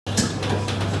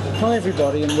Hi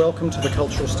everybody and welcome to the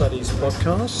Cultural Studies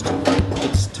podcast.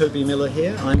 It's Toby Miller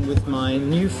here. I'm with my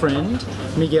new friend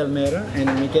Miguel Mera,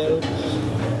 and Miguel,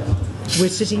 we're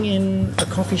sitting in a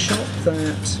coffee shop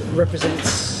that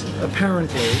represents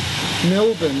apparently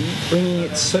Melbourne bringing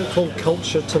its so-called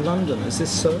culture to London. Is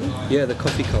this so? Yeah, the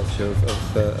coffee culture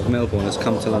of Melbourne has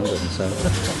come to London. So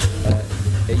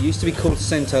it used to be called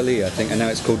Centrale, I think, and now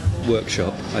it's called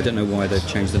Workshop. I don't know why they've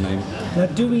changed the name. Now,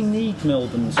 do we need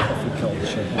Melbourne's coffee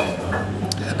culture?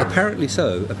 Apparently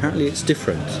so. Apparently it's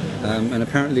different, and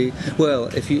apparently, well,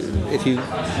 if you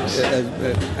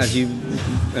as you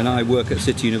and I work at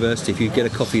City University, if you get a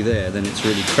coffee there, then it's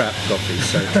really crap coffee.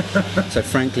 So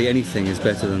frankly, anything is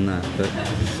better than that.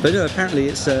 But no, apparently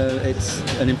it's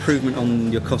an improvement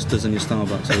on your Costas and your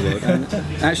Starbucks of the world.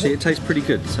 And actually, it tastes pretty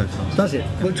good so far. Does it?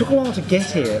 Well, it took a while to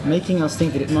get here, making us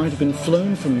think that it might have been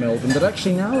flown from Melbourne. But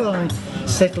actually, now that I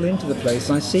settle into the place,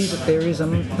 I see that there is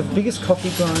the biggest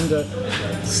coffee grinder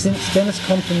since Dennis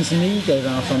Compton's knee gave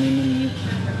out on him and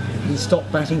he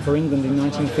stopped batting for England in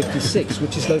 1956,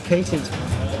 which is located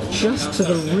just to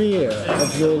the rear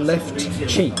of your left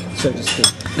cheek, so to speak.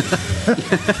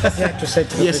 As the actress said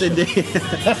to the Yes, bishop. indeed.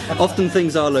 Often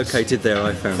things are located there,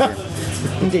 I found.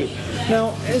 Yeah. Indeed.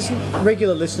 Now, as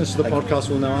regular listeners to the podcast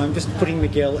will know, I'm just putting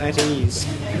Miguel at ease.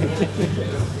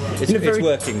 It's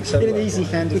working so in an well.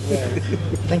 easy-handed way.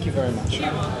 Thank you very much.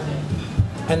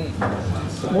 And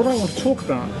what I want to talk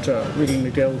about, really,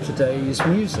 Miguel, today is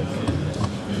music.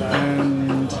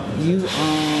 And you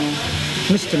are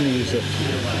Mr. Music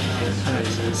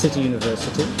at City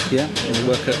University. Yeah, I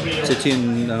work at City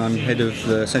and I'm head of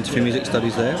the Centre for Music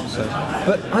Studies there. So.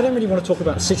 But I don't really want to talk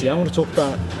about City, I want to talk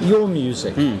about your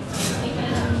music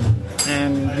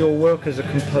and your work as a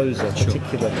composer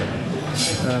particularly.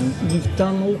 You've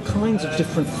done all kinds of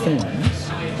different things.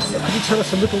 Could you tell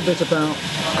us a little bit about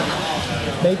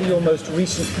maybe your most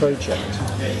recent project?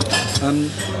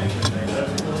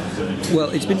 Well,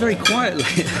 it's been very quiet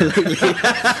lately.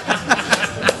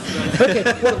 Okay,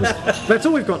 well, that's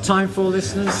all we've got time for,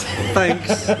 listeners.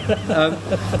 Thanks.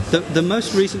 The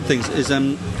most recent things is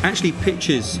actually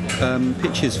pitches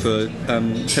for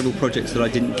several projects that I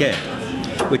didn't get,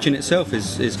 which in itself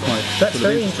is quite. That's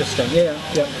very interesting. Yeah.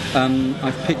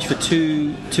 I've pitched for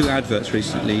two adverts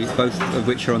recently, both of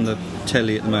which are on the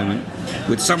telly at the moment,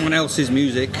 with someone else's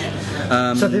music.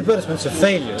 So the advertisements are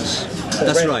failures.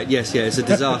 That's right. Yes, yeah. It's a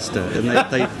disaster, and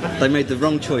they made the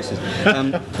wrong choices.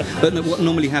 But what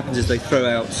normally happens is they throw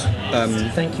out.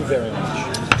 Thank you very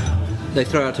much. They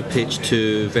throw out a pitch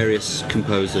to various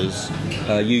composers,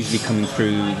 usually coming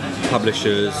through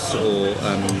publishers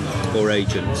or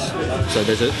agents. So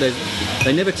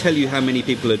they never tell you how many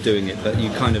people are doing it, but you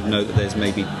kind of know that there's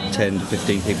maybe 10 to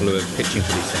 15 people who are pitching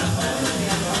for these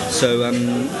things. So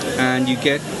and you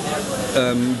get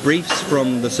briefs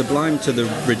from the sublime to the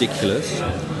ridiculous.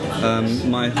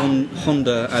 My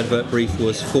Honda advert brief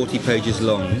was 40 pages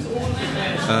long,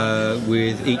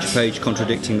 with each page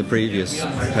contradicting the previous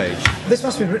page. This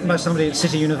must have been written by somebody at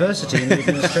City University in the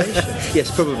administration.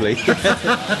 Yes, probably.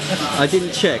 I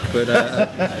didn't check, but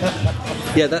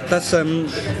yeah, that's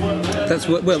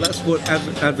what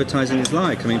advertising is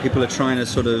like. I mean, people are trying to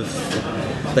sort of.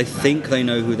 They think they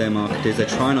know who their market is. They're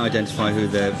trying to identify who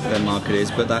their market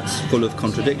is, but that's full of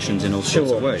contradictions in all sorts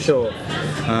of ways. Sure.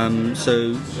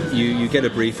 So you get a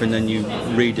brief and then you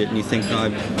read it and you think, I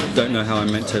don't know how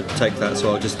I'm meant to take that,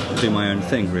 so I'll just do my own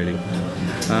thing, really.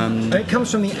 It comes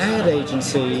from the ad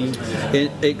agency.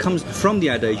 It comes from the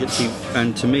ad agency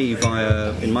and to me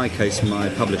via, in my case, my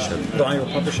publisher. By your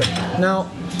publisher. Now,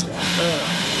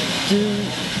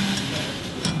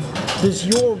 does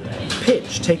your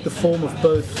pitch take the form of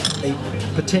both a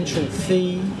potential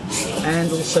fee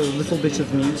and also a little bit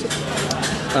of music?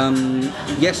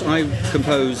 Yes, I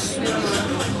compose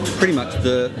pretty much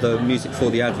the music for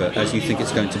the advert as you think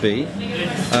it's going to be.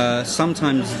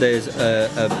 Sometimes there's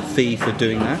a fee for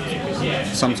doing that.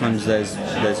 Sometimes there's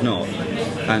not,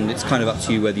 and it's kind of up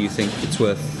to you whether you think it's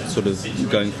worth sort of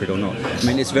going for it or not. I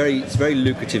mean, it's very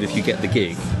lucrative if you get the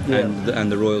gig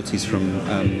and the royalties from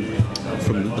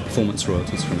the performance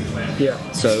royalties from it.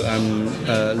 Yeah. So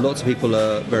lots of people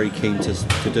are very keen to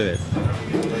do it.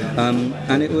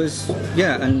 And it was,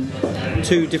 and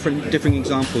two different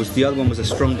examples. The other one was a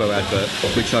Strongbow advert,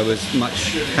 which I was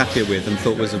much happier with and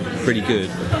thought was pretty good,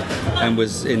 and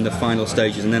was in the final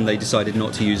stages. And then they decided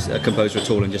not to use a composer at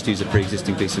all and just use a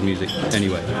pre-existing piece of music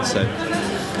anyway. So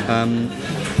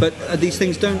But these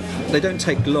things don't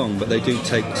take long, but they do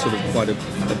take sort of quite a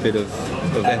bit of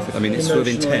effort. I mean, it's sort of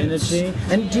intense. Energy.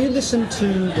 And do you listen to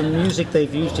the music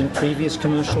they've used in previous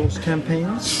commercials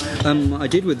campaigns? I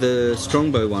did with the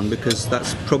Strongbow one, because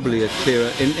that's probably a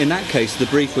clearer. In that case, the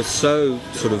brief was so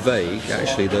sort of vague,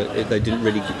 actually, that they didn't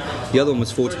really. The other one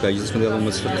was 40 pages, and the other one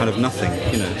was kind of nothing,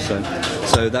 you know.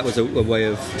 So that was a way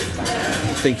of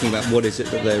thinking about what is it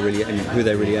that they're really who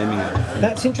they're really aiming at.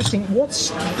 That's interesting.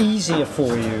 What's easier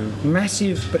for you,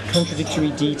 massive but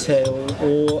contradictory detail,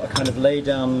 or a kind of lay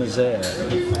down misère?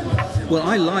 Well,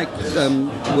 I like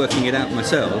working it out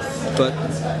myself, but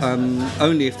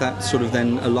only if that sort of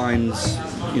then aligns,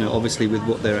 you know, obviously with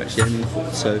what they're actually aiming for.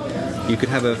 So you could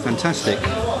have a fantastic,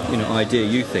 you know, idea,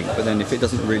 you think, but then if it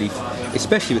doesn't really,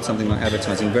 especially with something like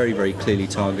advertising, very, very clearly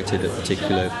targeted at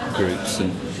particular groups,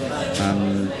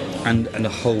 and a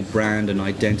whole brand and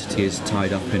identity is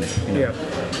tied up in it. You know? Yeah.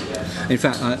 In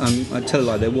fact, I tell a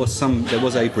lie. There was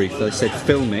a brief that said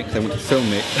filmic. They wanted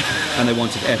filmic, and they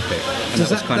wanted epic, and that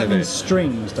was kind of it.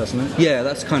 Strings, doesn't it? Yeah,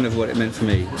 that's kind of what it meant for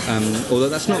me. Although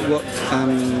that's not what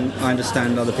I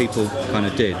understand other people kind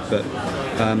of did, but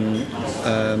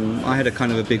I had a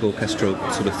kind of a big orchestral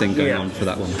sort of thing going on for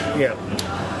that one. Yeah.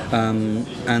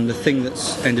 And the thing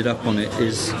that's ended up on it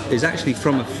is actually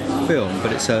from a film,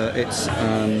 but it's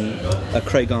a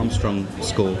Craig Armstrong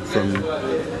score from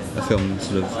a film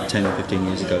sort of 10 or 15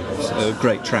 years ago. It's a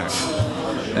great track.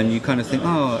 And you kind of think,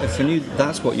 oh, if I knew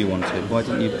that's what you wanted, why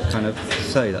didn't you kind of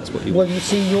say that's what you wanted? Well, you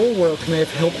see, your work may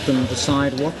have helped them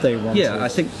decide what they wanted. Yeah, I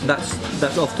think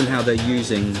that's often how they're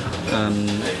using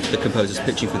the composers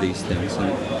pitching for these things,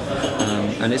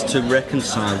 and it's to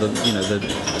reconcile the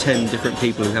 10 different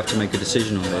people who have to make a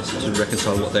decision on this, to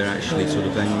reconcile what they're actually sort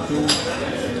of aiming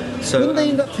for. So, wouldn't they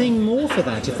end up paying more for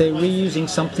that if they're reusing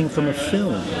something from a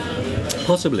film?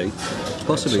 Possibly,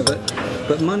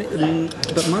 but money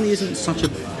isn't such a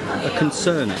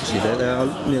concern actually.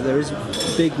 There is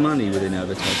big money within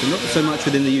advertising, not so much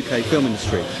within the UK film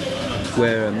industry,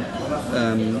 where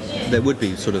there would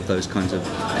be sort of those kinds of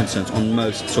concerns on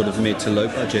most sort of mid to low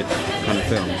budget kind of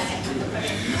films.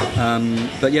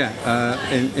 But yeah,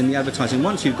 in the advertising,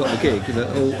 once you've got the gig,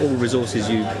 all resources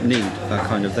you need are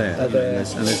kind of there, and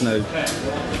there's no,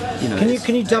 you know.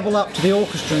 Can you double up to the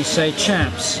orchestra and say,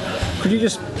 chaps, could you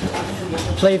just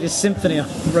play this symphony I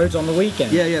wrote on the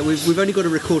weekend? Yeah. We've only got to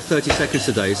record 30 seconds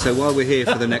today, so while we're here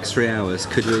for the next 3 hours,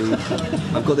 could we?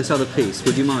 I've got this other piece.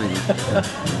 Would you mind?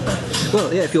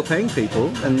 Well, yeah. If you're paying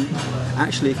people, and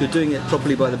actually, if you're doing it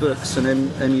properly by the books, and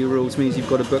MU rules means you've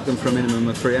got to book them for a minimum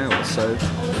of 3 hours. So,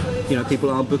 you know, people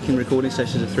are booking recording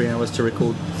sessions of 3 hours to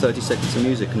record 30 seconds of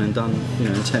music, and then done, you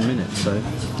know, in 10 minutes. So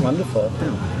wonderful.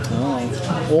 Yeah.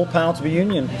 Oh, all power to the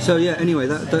union. So yeah. Anyway,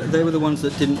 they were the ones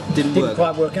that didn't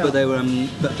quite work out. But they were,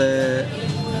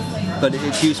 but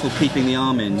it's useful keeping the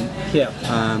arm in. Yeah.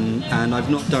 And I've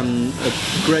not done a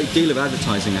great deal of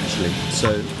advertising actually.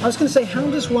 So I was going to say, how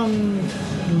does one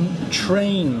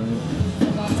train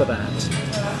for that?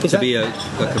 To be a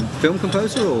film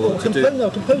composer, or to do? No,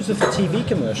 composer for TV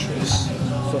commercials,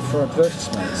 for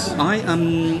advertisements.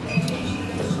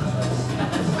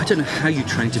 I don't know how you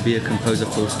train to be a composer,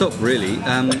 full stop, really.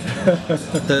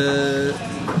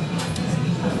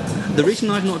 The reason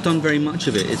I've not done very much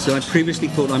of it is that I previously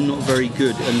thought I'm not very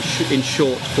good in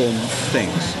short form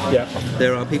things. Yeah.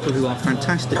 There are people who are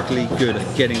fantastically good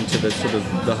at getting to the sort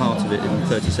of the heart of it in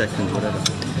 30 seconds, whatever.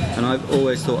 And I've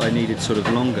always thought I needed sort of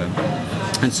longer.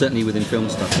 And certainly within film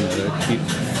stuff, you know,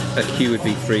 a cue would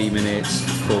be 3 minutes,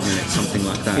 4 minutes, something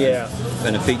like that. Yeah.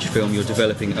 And a feature film, you're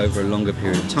developing over a longer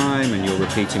period of time, and you're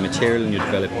repeating material, and you're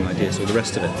developing ideas, all the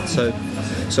rest of it.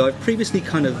 So I've previously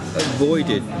kind of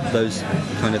avoided those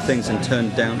kind of things and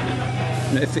turned down.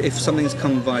 You know, if something's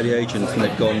come via the agent and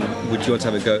they've gone, would you want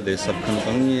to have a go at this? I've kind of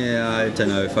gone, yeah, I don't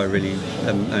know if I really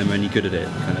am any good at it,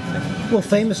 kind of thing. Well,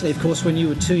 famously, of course, when you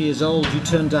were 2 years old, you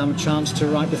turned down a chance to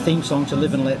write the theme song to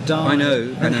Live and Let Die. I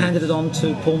know. And handed it on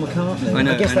to Paul McCartney. I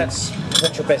know. I guess that's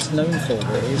what you're best known for,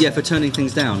 really. Yeah, for turning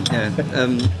things down. Yeah,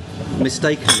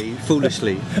 mistakenly,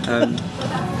 foolishly.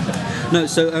 No,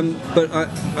 so but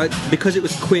I because it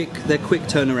was quick. They're quick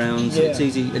turnarounds. Yeah. It's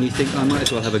easy, and you think I might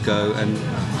as well have a go. And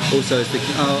also, I was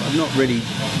thinking, I've not really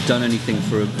done anything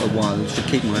for a while. I should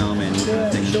keep my arm in.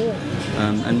 Yeah, sure.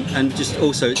 And just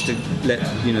also it's to let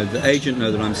the agent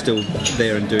know that I'm still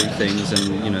there and doing things,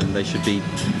 and they should be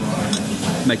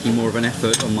making more of an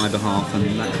effort on my behalf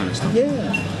and that kind of stuff.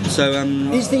 Yeah. So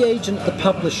is the agent the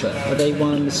publisher? Are they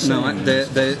one and the same? No,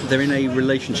 they're in a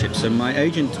relationship. So my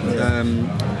agent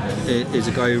is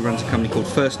a guy who runs a company called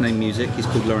First Name Music. He's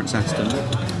called Lawrence Aston.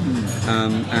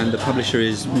 And the publisher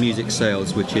is Music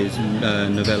Sales, which is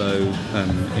Novello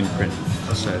imprint.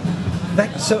 So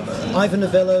So Ivor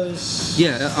Novello's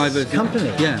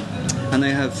company. Yeah, and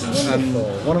they have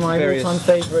one of my various all-time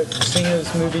favourite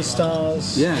singers, movie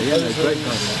stars. Yeah, they're great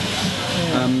guys.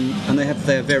 And they have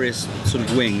various sort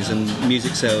of wings, and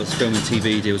music sales, film and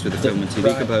TV deals with the film and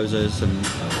TV composers,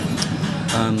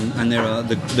 and there are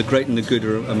the great and the good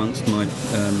are amongst my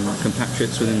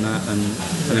compatriots within that, and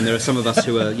then there are some of us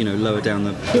who are lower down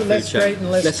the food less chain. great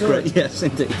and less good. Great, yes,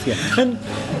 indeed. Yeah.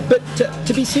 But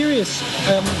to be serious,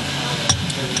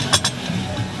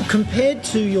 compared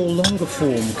to your longer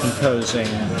form composing,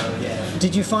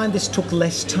 did you find this took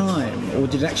less time, or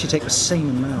did it actually take the same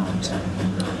amount?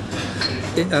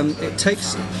 It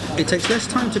takes less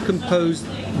time to compose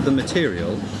the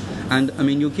material, and I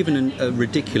mean you're given a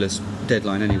ridiculous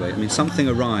deadline anyway. I mean something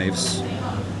arrives.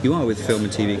 You are with film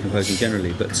and TV composing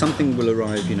generally, but something will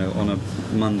arrive, on a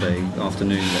Monday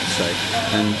afternoon, let's say,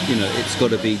 and it's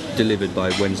got to be delivered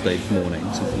by Wednesday morning,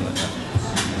 something like that.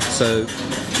 So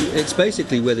it's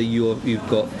basically whether you've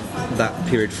got that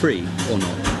period free or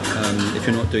not. If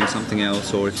you're not doing something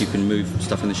else, or if you can move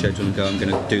stuff in the schedule and go, I'm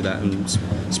going to do that and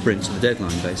sprint to the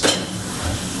deadline, basically.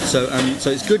 So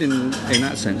it's good in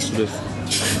that sense, sort of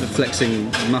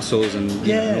flexing muscles and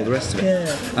all the rest of it.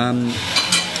 Yeah.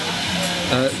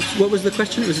 What was the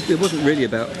question? It wasn't really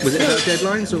about. Was it about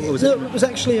deadlines, or was it? No, it was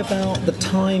actually about the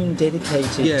time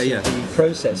dedicated to the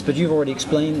process. But you've already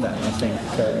explained that, I think,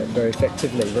 very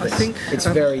effectively. That it's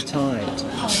very tight.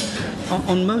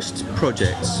 On most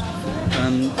projects,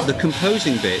 the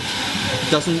composing bit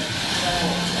doesn't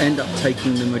end up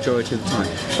taking the majority of the time.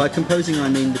 By composing, I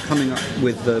mean the coming up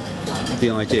with the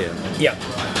idea. Yeah.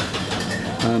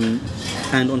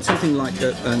 And on something like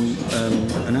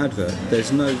an advert,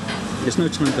 there's no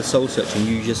time for soul searching.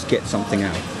 You just get something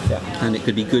out, and it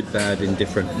could be good, bad,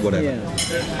 indifferent, whatever.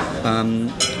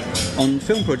 On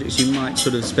film projects, you might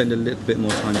sort of spend a little bit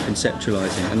more time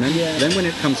conceptualizing, and then when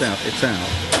it comes out, it's out.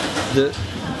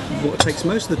 What takes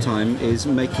most of the time is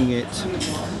making it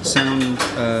sound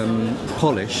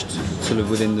polished, sort of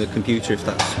within the computer, if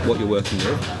that's what you're working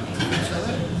with.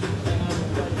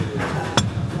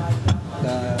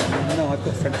 No, I've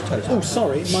got French toast. Oh,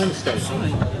 sorry, my mistake.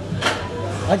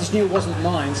 I just knew it wasn't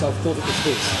mine, so I thought it was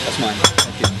his. That's mine.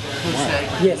 Thank you. Wow.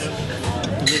 Yes.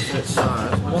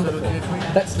 Wonderful.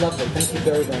 That's lovely. Thank you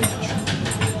very, very much.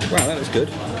 Wow, that was good.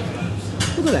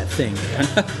 Look at that thing.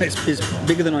 It's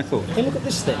bigger than I thought. Hey, look at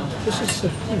this thing. This is,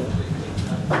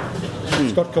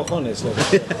 it's got cojones, look.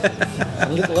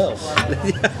 And little else.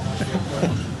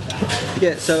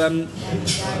 Yeah, so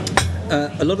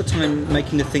a lot of time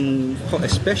making the thing,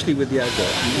 especially with the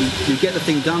advert, you get the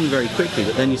thing done very quickly,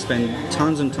 but then you spend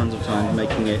tons and tons of time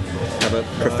making it have a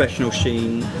professional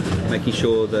sheen, making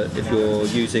sure that if you're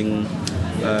using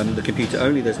the computer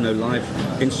only, there's no live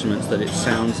instruments, that it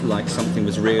sounds like something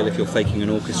was real if you're faking an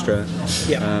orchestra.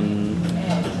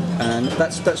 And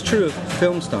that's true of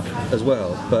film stuff as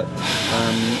well, but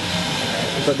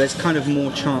there's kind of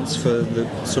more chance for the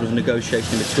sort of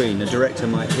negotiation in between. The director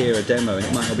might hear a demo and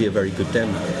it might not be a very good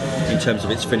demo in terms of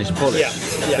its finished polish,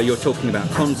 but you're talking about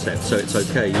concept, so it's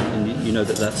okay. You know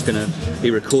that's going to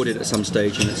be recorded at some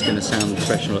stage and it's going to sound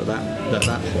professional at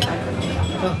that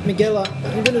point. Miguel,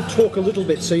 I'm going to talk a little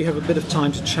bit so you have a bit of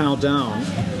time to chow down.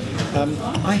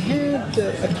 I had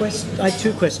I had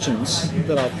two questions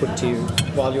that I'll put to you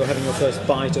while you're having your first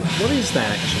bite of what is that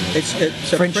actually?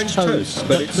 It's a French toast,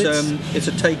 but it's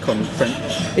a take on French.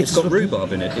 It's got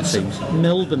rhubarb in it. It seems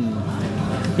Melbourne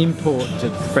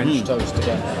imported French toast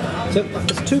again. So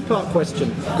it's a two-part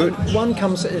question. Good. One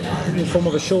comes in the form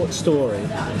of a short story.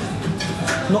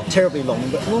 Not terribly long,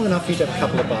 but long enough for you to have a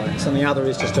couple of bites, and the other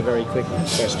is just a very quick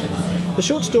question. The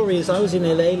short story is I was in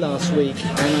LA last week,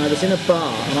 and I was in a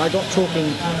bar, and I got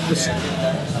talking this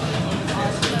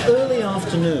early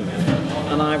afternoon,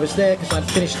 and I was there because I'd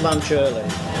finished lunch early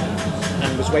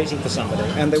and was waiting for somebody,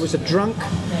 and there was a drunk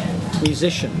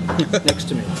musician next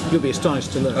to me. You'll be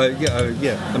astonished to learn.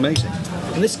 Yeah, amazing.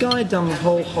 And this guy had done the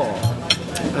whole hog.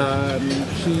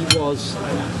 He was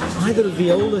either a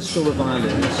violist or a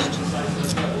violinist.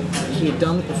 He had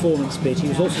done the performance bit. He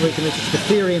was also very committed to the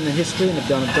theory and the history and had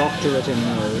done a doctorate in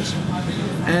those.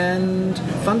 And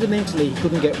fundamentally, he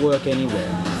couldn't get work anywhere.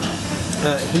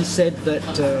 He said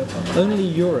that only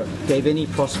Europe gave any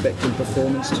prospect in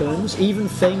performance terms. Even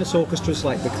famous orchestras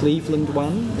like the Cleveland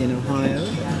one in Ohio,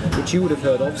 which you would have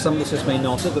heard of, some listeners may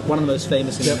not have, but one of the most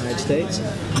famous in the United States,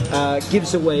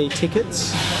 gives away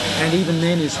tickets, and even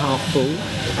then is half full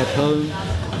at home.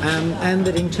 And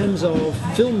that in terms of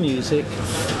film music,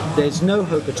 there's no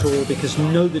hope at all because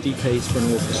nobody pays for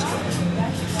an orchestra.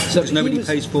 Because nobody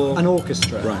pays for an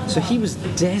orchestra. Right. So he was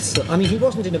desolate. I mean, he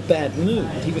wasn't in a bad mood.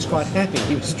 He was quite happy.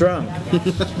 He was drunk.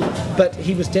 But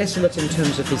he was desolate in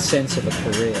terms of his sense of a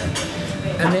career.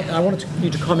 And then I wanted you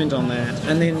to comment on that.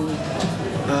 And then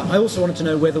I also wanted to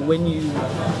know whether when you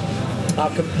are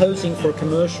composing for a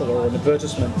commercial or an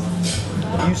advertisement,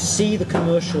 you see the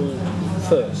commercial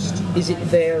first. Is it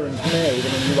there and made,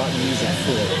 and then you write music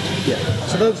for it? Yeah.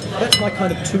 So that's my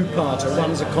kind of two-parter.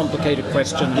 One's a complicated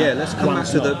question. Yeah, let's come back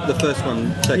to the first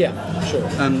one second. Yeah,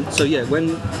 sure. So yeah,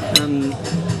 when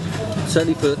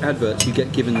certainly for adverts, you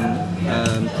get given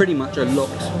pretty much a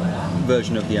locked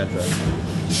version of the advert.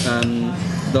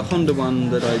 The Honda one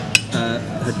that I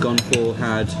had gone for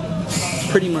had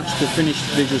pretty much the finished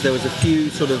visuals. There was a few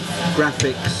sort of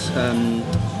graphics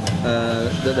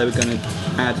that they were going to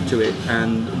add to it,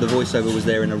 and the voiceover was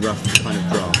there in a rough kind of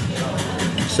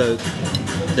draft. So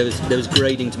there was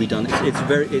grading to be done.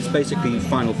 It's basically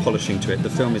final polishing to it. The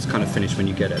film is kind of finished when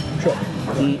you get it. Sure.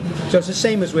 So it's the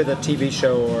same as with a TV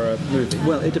show or a movie?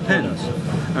 Well, it depends.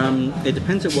 It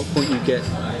depends at what point you get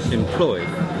employed.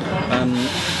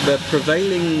 The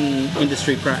prevailing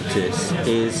industry practice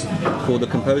is for the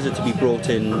composer to be brought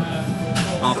in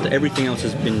after everything else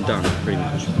has been done, pretty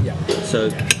much. Yeah.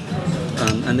 So,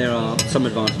 and there are some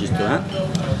advantages to that,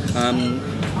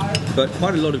 but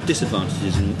quite a lot of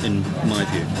disadvantages in my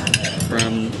view.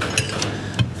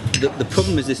 The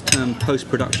problem is this term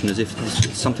post-production, as if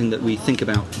it's something that we think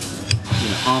about,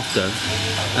 after,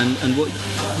 and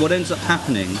what ends up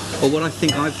happening, or what I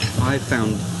think I've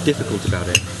found difficult about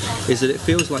it, is that it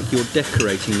feels like you're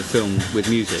decorating the film with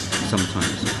music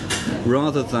sometimes,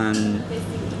 rather than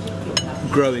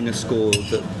growing a score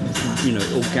that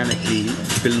organically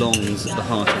belongs at the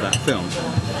heart of that film.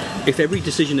 If every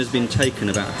decision has been taken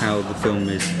about how the film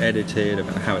is edited,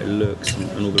 about how it looks,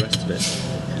 and all the rest of it,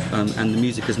 and the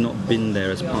music has not been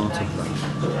there as part of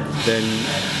that, then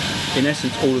in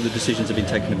essence all of the decisions have been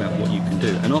taken about what you can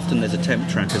do. And often there's a temp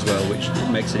track as well, which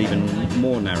makes it even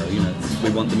more narrow. We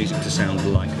want the music to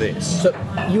sound like this. So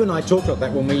you and I talked about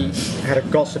that when we had a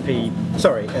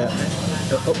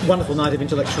a wonderful night of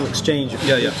intellectual exchange a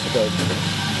few weeks ago.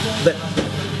 That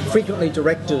frequently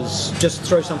directors just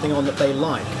throw something on that they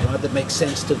like, right, that makes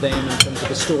sense to them in terms of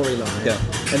the storyline. Yeah.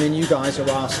 And then you guys are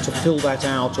asked to fill that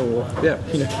out, or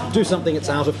do something that's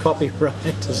out of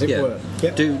copyright, as it were.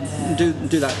 Yep. Do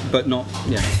that, but not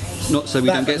so we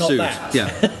don't get sued. That.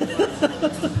 Yeah.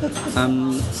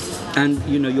 And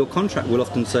your contract will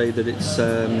often say that it's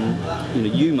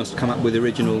you must come up with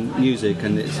original music,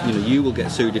 and it's you will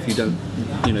get sued if you don't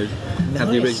have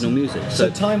the original music. So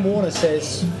Time Warner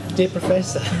says, "Dear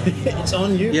Professor, it's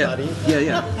on you, buddy."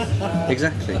 Yeah,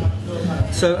 exactly.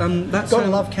 So that's gotta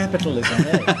love capitalism.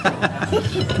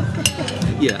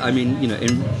 Yeah, I mean,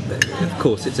 of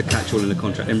course, it's a catch-all in a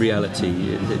contract. In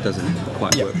reality, it doesn't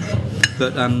quite work.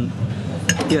 But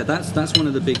that's one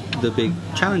of the big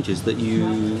challenges that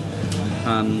you.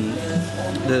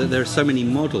 There are so many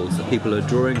models that people are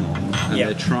drawing on, and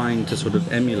they're trying to sort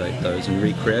of emulate those and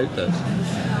recreate those.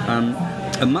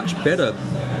 A much better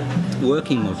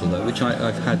working model, though, which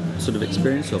I've had sort of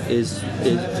experience of, is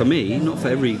for me, not for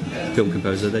every film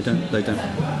composer.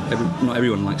 Not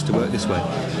everyone likes to work this way.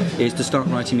 Is to start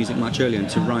writing music much earlier and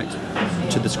to write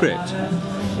to the script.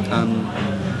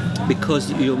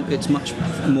 Because it's much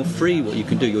more free what you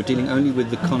can do. You're dealing only with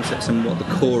the concepts and what the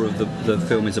core of the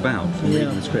film is about from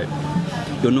reading the script.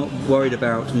 You're not worried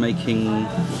about making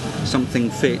something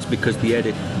fit because the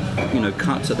edit,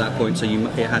 cuts at that point, so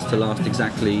it has to last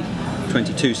exactly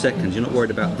 22 seconds. You're not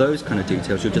worried about those kind of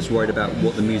details. You're just worried about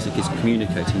what the music is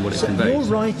communicating, what it conveys. You're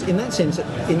right in that sense. At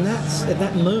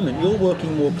that moment, you're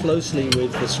working more closely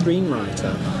with the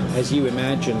screenwriter, as you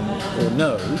imagine or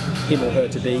know him or her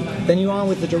to be, than you are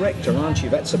with the director, aren't you?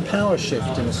 That's a power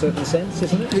shift in a certain sense,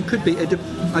 isn't it? It could be.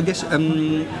 I guess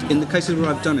in the cases where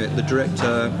I've done it, the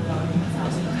director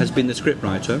has been the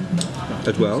scriptwriter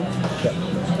as well.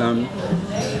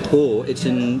 Or it's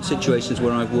in situations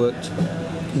where I've worked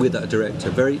with that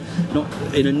director, not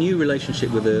in a new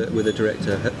relationship with a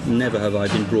director. Never have I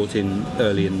been brought in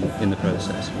early in the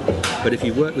process. But if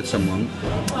you work with someone,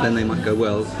 then they might go,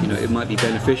 well, it might be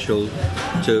beneficial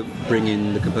to bring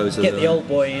in the composer, get the old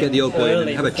boy in and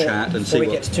have a chat and see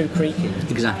what gets too creaky.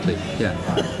 Exactly, yeah.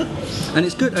 And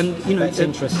it's good, and that's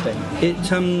interesting.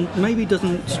 It maybe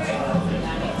doesn't.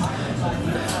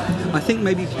 I think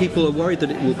maybe people are worried that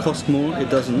it will cost more. It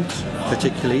doesn't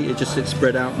particularly. It's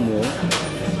spread out more.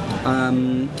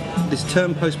 This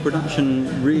term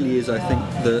post-production really is, I think,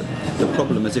 the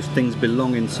problem, as if things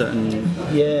belong in certain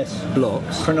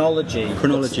blocks. Chronology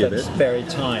that's very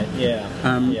tight.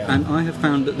 And I have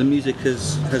found that the music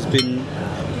has been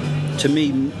to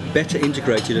me, better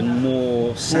integrated and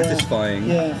more satisfying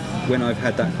when I've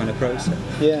had that kind of process.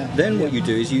 Then what you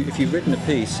do is, if you've written a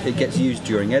piece, it gets used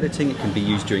during editing. It can be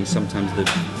used during sometimes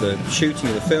the shooting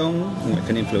of the film, or it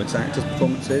can influence actors'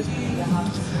 performances.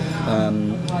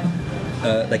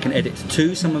 They can edit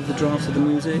to some of the drafts of the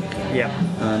music,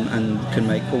 and can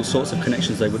make all sorts of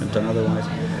connections they wouldn't have done otherwise.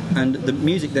 And the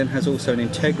music then has also an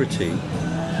integrity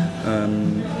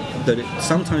that it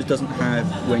sometimes doesn't have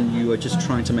when you are just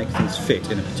trying to make things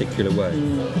fit in a particular way.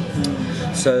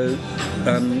 So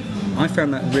I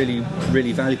found that really,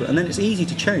 really valuable. And then it's easy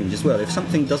to change as well. If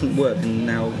something doesn't work and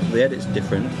now the edit's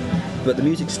different, but the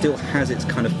music still has its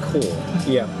kind of core.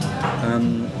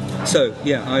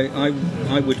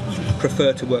 I would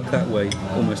prefer to work that way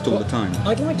almost all the time.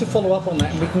 I'd like to follow up on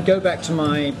that, and we can go back to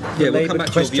my we'll come back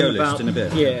to your violist in a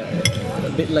bit. A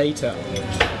bit later,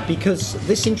 because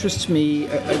this interests me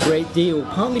a great deal,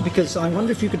 partly because I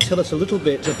wonder if you could tell us a little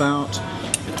bit about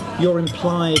your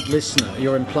implied listener,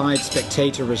 your implied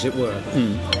spectator, as it were.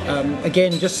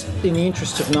 Again, just in the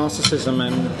interest of narcissism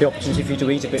and the opportunity for you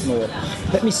to eat a bit more,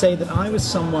 let me say that I was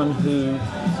someone who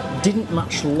didn't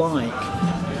much like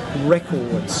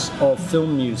records of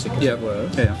film music, as it were,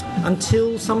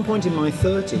 until some point in my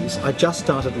 30s. I just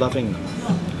started loving them.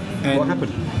 And what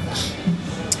happened?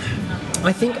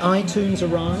 I think iTunes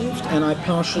arrived, and I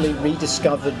partially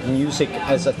rediscovered music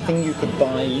as a thing you could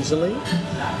buy easily.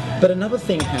 But another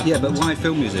thing happened. Yeah, but why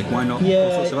film music? Why not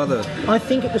all sorts of other... I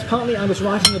think it was partly I was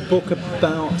writing a book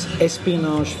about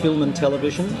espionage film and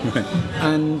television.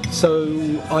 And so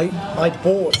I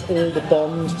bought all the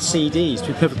Bond CDs,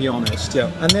 to be perfectly honest.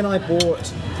 And then I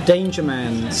bought Danger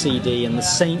Man CD and the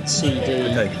Saint CD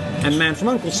and Man from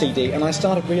U.N.C.L.E. CD, and I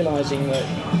started realising that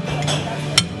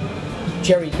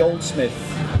Jerry Goldsmith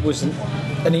was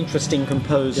an interesting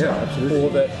composer, or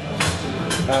that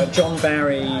John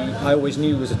Barry I always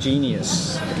knew was a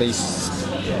genius, at least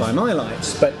by my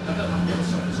lights, but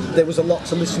there was a lot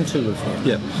to listen to of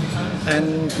him.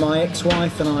 And my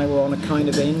ex-wife and I were on a kind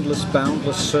of endless,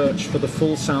 boundless search for the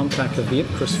full soundtrack of the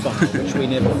Orchestras file, which we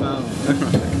never found.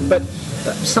 But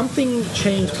something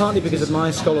changed, partly because of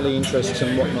my scholarly interests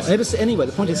and whatnot. Anyway,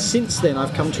 the point is, since then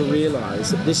I've come to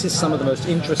realise that this is some of the most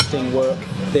interesting work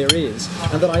there is,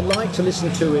 and that I like to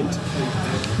listen to it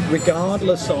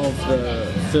regardless of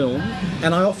the film,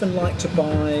 and I often like to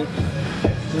buy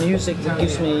music that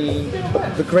gives me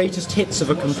the greatest hits of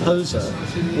a composer,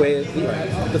 where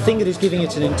the thing that is giving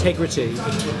it an integrity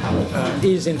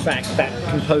is in fact that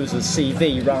composer's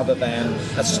CV rather than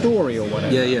a story or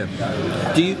whatever.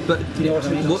 Do you? But you know what I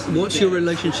mean? What's your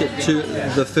relationship to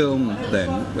the film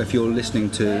then? If you're listening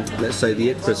to, let's say, the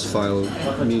Orchestras file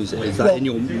music, is that in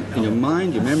your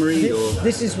mind, your memory,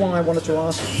 This is why I wanted to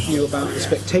ask you about the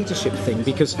spectatorship thing,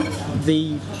 because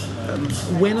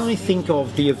when I think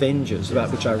of The Avengers,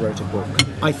 about which I wrote a book,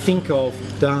 I think of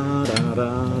da da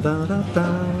da da da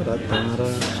da da da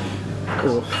da.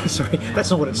 Or, sorry, that's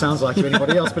not what it sounds like to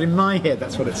anybody else, but in my head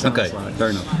that's what it sounds like. Okay, fair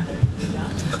enough.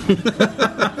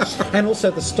 And also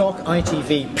the stock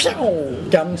ITV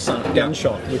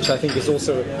gunshot, which I think is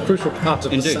also a crucial part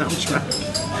of the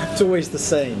soundtrack. It's always the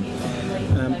same.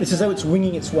 It's as though it's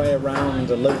winging its way around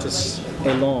a Lotus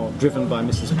Elan driven by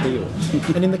Mrs. Peel.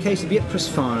 And in the case of the Orchestras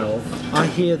file, I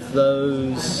hear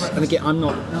those, and again, I'm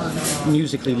not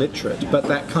musically literate, but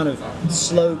that kind of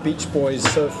slow Beach Boys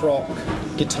surf rock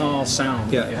guitar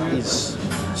sound is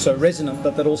so resonant,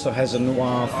 but that also has a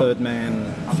noir Third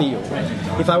Man feel.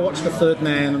 If I watch the Third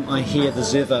Man, I hear the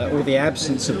zither or the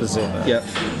absence of the zither.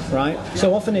 Right?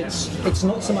 So often it's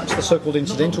not so much the so-called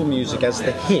incidental music as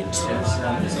the hit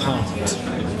part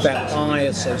that I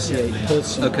associate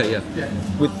personally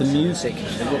with the music.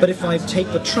 But if I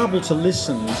take the trouble to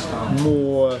listen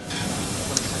more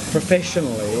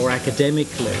professionally or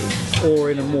academically or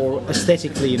in a more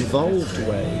aesthetically involved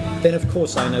way, then of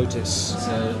course I notice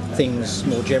things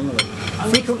more generally.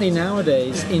 Frequently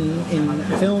nowadays in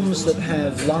films that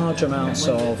have large amounts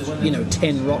of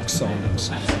 10 rock songs,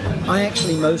 I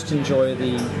actually most enjoy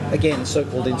the, again,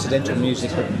 so-called incidental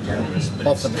music that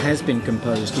often has been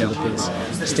composed for the piece.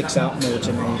 It sticks out more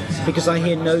to me because I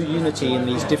hear no unity in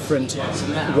these different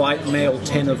white male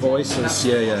tenor voices,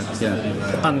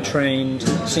 untrained,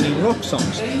 singing rock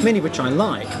songs, many of which I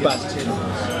like, but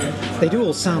they do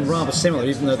all sound rather similar,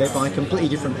 even though they're by completely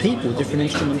different people, different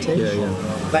instrumentation.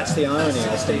 That's the irony,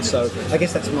 I think. So I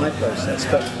guess that's my process.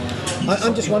 But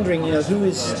I'm just wondering, who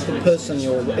is the person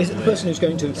is it the person who's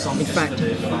going to, in fact,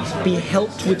 be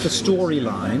helped with the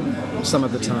storyline some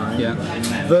of the time,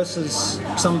 versus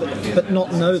but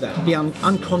not know that, be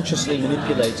unconsciously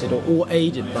manipulated or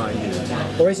aided by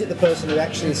you? Or is it the person who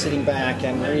actually is sitting back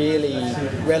and really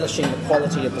relishing the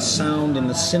quality of the sound in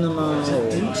the cinema or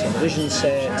television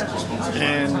set,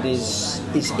 and is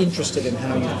interested in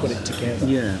how you put it together.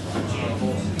 Yeah.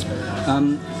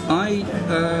 I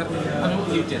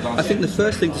think the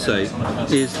first thing to say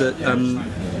is that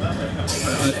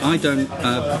I don't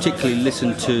particularly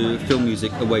listen to film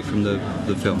music away from the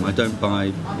film. I don't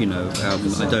buy,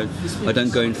 albums. I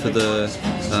don't go in for the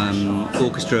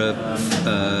orchestra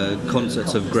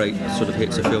concerts of great sort of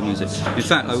hits of film music. In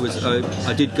fact,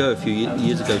 I did go a few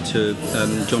years ago to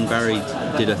John Barry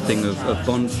did a thing of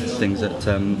Bond things at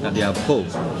the Albert Hall,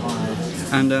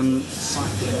 and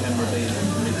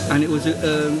it was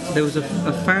there was a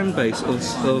fan base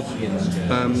of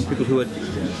people who were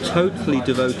totally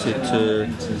devoted to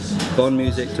Bond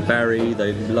music, to Barry.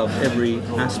 They loved every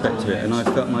aspect of it, and I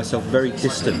felt myself very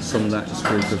distant from that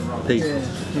group of people,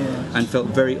 and felt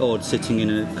very odd sitting in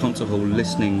a concert hall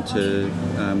listening to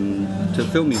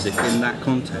film music in that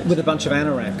context. With a bunch of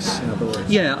anoraks, in other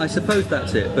words. Yeah, I suppose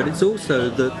that's it. But it's also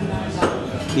that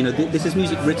this is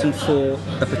music written for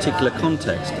a particular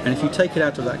context, and if you take it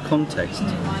out of that context,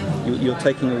 you're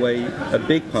taking away a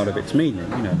big part of its meaning,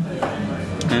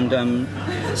 And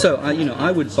so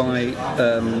I would buy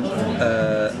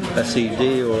a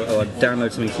CD or I'd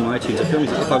download something from iTunes or film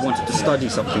music if I wanted to study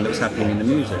something that was happening in the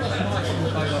music.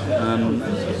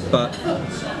 But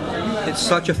it's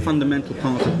such a fundamental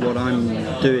part of what I'm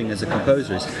doing as a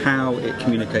composer is how it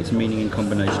communicates meaning in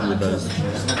combination with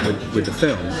the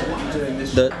film,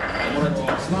 that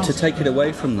to take it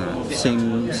away from that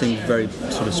seems very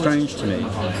sort of strange to me.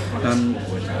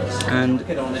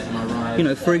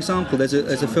 For example, there's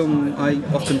a film I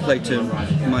often play to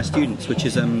my students, which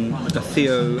is a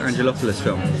Theo Angelopoulos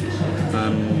film.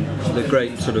 The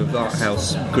great sort of art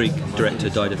house Greek director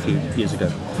died a few years ago.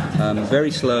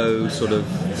 Very slow sort of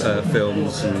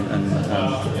films and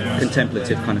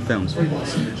contemplative kind of films.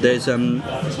 There's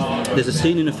a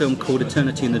scene in a film called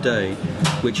Eternity in the Day,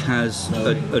 which has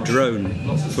a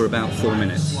drone for about 4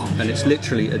 minutes, and it's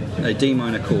literally a D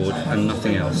minor chord and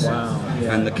nothing else. Wow.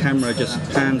 Yeah. And the camera just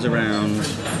pans around.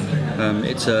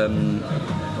 It's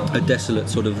a desolate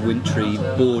sort of wintry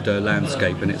border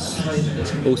landscape, and it's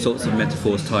all sorts of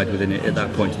metaphors tied within it at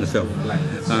that point in the film.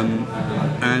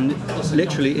 And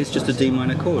literally it's just a D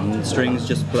minor chord, and the strings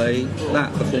just play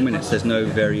that for 4 minutes. There's no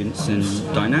variance in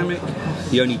dynamic.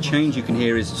 The only change you can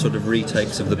hear is sort of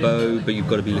retakes of the bow, but you've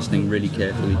got to be listening really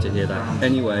carefully to hear that.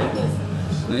 Anyway,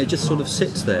 it just sort of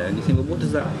sits there, and you think, well,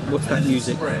 what's that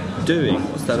music doing?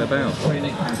 What's that about?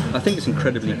 I think it's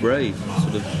incredibly brave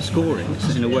sort of scoring.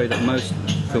 It's in a way that most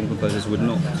film composers would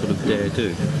not sort of dare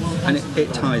do. And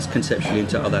it ties conceptually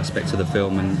into other aspects of the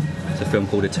film, and it's a film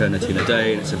called Eternity in a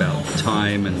Day, and it's about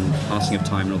time and passing of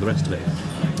time and all the rest of it.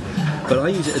 But I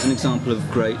use it as an example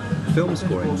of great film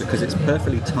scoring because it's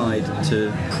perfectly tied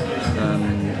to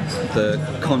the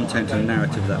content and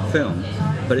narrative of that film,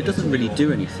 but it doesn't really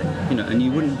do anything, and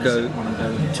you wouldn't go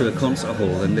to a concert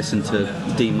hall and listen to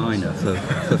D minor for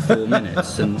 4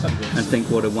 minutes and think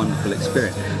what a wonderful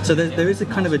experience. So there is a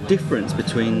kind of a difference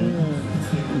between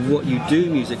what you do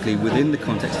musically within the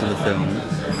context of the film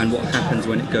and what happens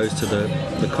when it goes to the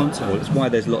concert hall. It's why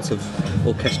there's lots of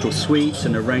orchestral suites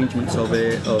and arrangements of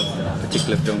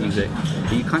particular film music,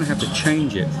 but you kind of have to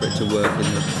change it for it to work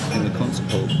in the concert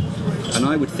hall. And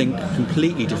I would think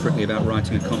completely differently about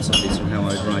writing a concert piece from how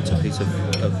I'd write a piece of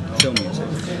film music.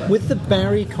 With the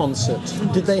Barry concert,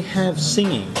 did they have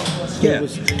singing? Yeah,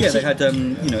 they had,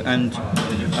 and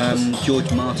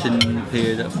George Martin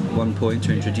appeared at one point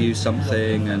to introduce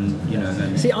something, and.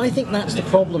 See, I think that's the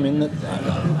problem in that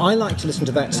I like to listen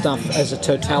to that stuff as a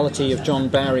totality of John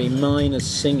Barry minus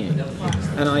singing,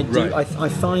 and I do. Right. I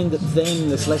find that then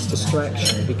there's less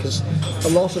distraction because a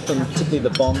lot of them, particularly the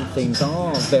Bond themes,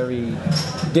 are very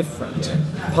different,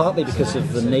 partly because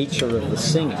of the nature of the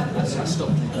singing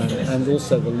and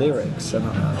also the lyrics, and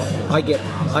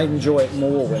I enjoy it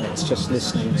more when it's just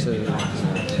listening to.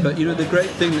 But the great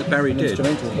thing that Barry did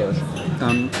instrumental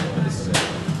version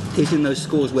is in those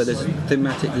scores where there's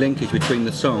thematic linkage between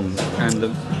the song and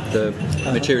the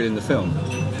material in the film.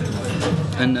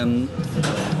 And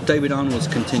David Arnold's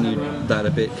continued that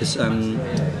a bit because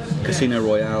Casino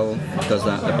Royale does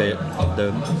that a bit,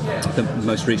 the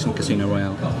most recent Casino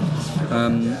Royale.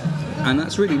 And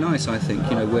that's really nice, I think,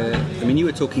 where, you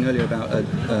were talking earlier about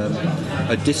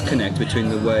a disconnect between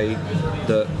the way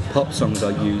that pop songs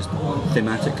are used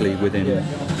thematically within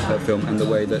a film and the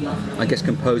way that, I guess,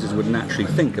 composers would naturally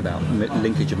think about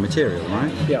linkage of material,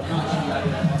 right? Yeah.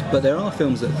 But there are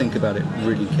films that think about it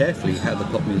really carefully, how the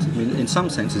pop music. I mean, in some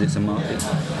senses, it's a market.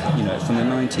 You know, from the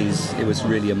 '90s, it was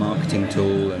really a marketing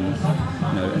tool, and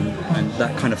you know, and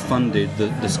that kind of funded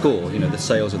the score. You know, the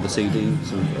sales of the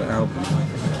CDs and the albums.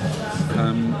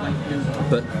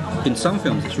 But in some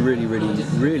films, it's really, really,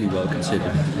 really well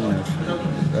considered. You know,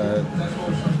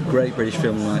 great British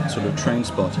film like sort of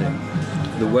Trainspotting.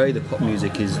 The way the pop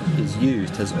music is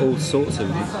used has all sorts of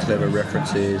clever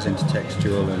references,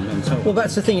 intertextual, and so on. Well,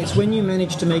 that's the thing. It's when you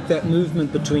manage to make that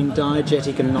movement between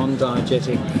diegetic and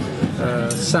non-diegetic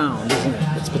sound, isn't it?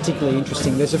 It's particularly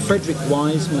interesting. There's a Frederick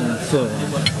Wiseman film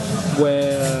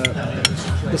where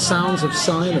The Sounds of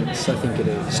Silence, I think it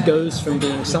is, goes from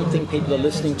being something people are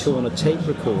listening to on a tape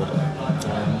recorder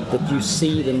that you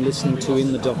see them listening to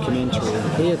in the documentary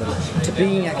and hear them, to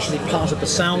being actually part of the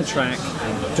soundtrack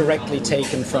directly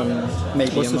taken from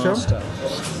maybe What's a the master.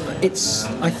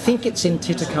 film? I think it's in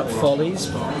Titicut Follies,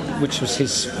 which was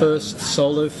his first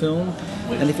solo film,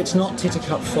 and if it's not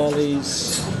Titicut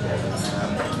Follies,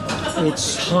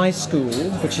 it's High School,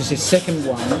 which is his second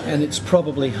one, and it's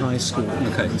probably High School.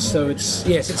 Okay. So it's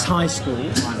High School.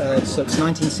 So it's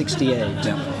 1968.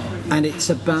 Yeah. And it's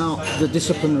about the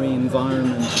disciplinary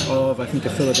environment of, I think, a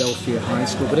Philadelphia high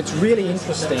school. But it's really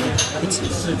interesting.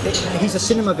 He's a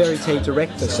cinema verite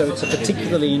director, so it's a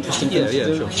particularly interesting thing to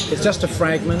do. Sure. It's just a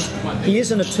fragment. He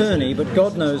is an attorney, but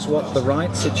God knows what the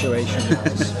rights situation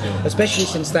was, especially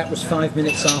since that was 5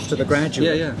 minutes after The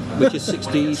Graduate. Yeah, which is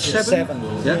 67.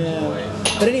 Yeah.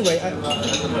 But anyway,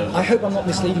 I hope I'm not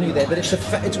misleading you there, but it's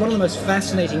one of the most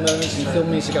fascinating moments in film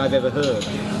music I've ever heard.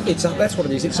 That's what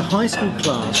it is. It's a high school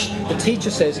class. The teacher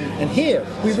says, and here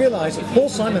we realise that Paul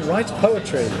Simon writes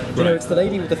poetry. You know, it's the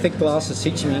lady with the thick glasses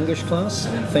teaching the English class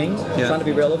thing, trying to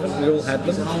be relevant. We all had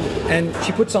them. And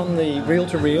she puts on the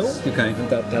reel-to-reel. Okay.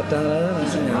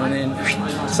 And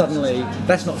then suddenly,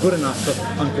 that's not good enough for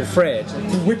Uncle Fred,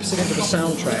 who whips it into the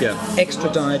soundtrack extra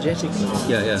diegetically.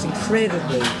 Yeah. It's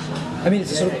incredibly... I mean,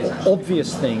 it's a sort of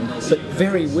obvious thing, but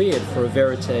very weird for a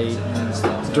verite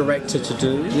director to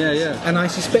do. Yeah. And I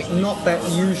suspect not that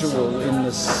usual in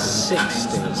the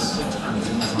 60s.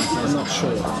 I'm not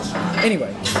sure.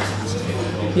 Anyway,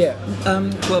 yeah.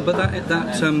 Well, but that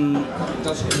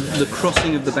the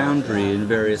crossing of the boundary in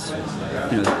various,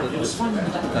 you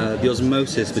know, the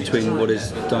osmosis between what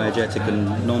is diegetic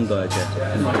and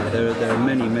non-diegetic. There are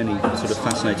many sort of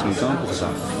fascinating examples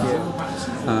of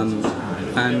that.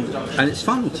 And it's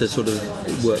fun to sort of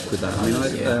work with that. I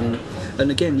mean, and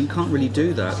again, you can't really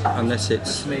do that unless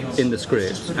it's in the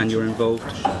script and you're involved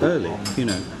early, you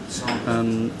know.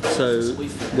 So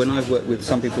when I've worked with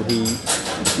some people who,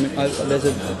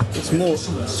 it's more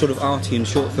sort of arty and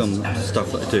short film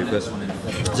stuff that I do, but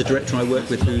there's a director I work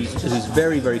with who's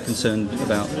very, very concerned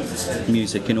about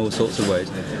music in all sorts of ways,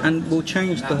 and will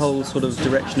change the whole sort of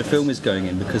direction a film is going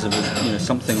in because of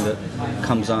something that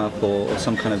comes up or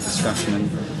some kind of discussion,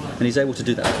 and he's able to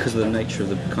do that because of the nature of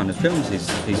the kind of films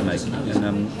he's making.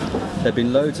 And there have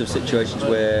been loads of situations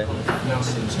where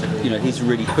he's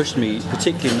really pushed me,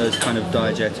 particularly in those kind of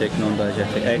diegetic,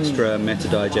 non-diegetic, extra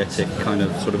meta-diegetic kind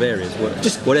of sort of areas,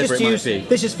 whatever it might be.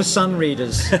 This is for sun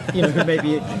readers, who may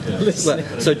be listening.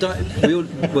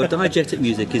 Well, diegetic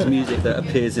music is music that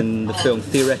appears in the film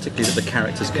theoretically that the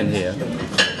characters can hear.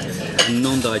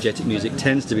 Non-diegetic music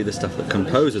tends to be the stuff that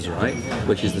composers write,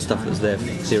 which is the stuff that's there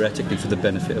theoretically for the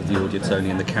benefit of the audience only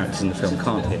and the characters in the film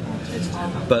can't hear.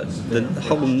 But the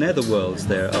whole netherworlds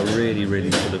there are really,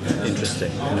 really sort of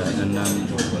interesting,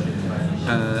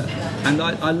 and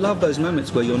I love those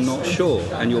moments where you're not sure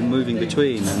and you're moving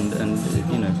between and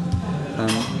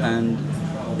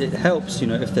it helps,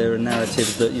 if there are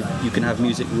narratives that you can have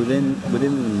music within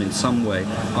them in some way,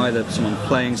 either someone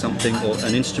playing something or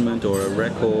an instrument or a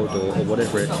record or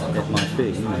whatever it might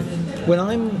be. When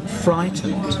I'm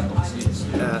frightened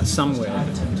somewhere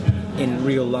in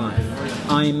real life,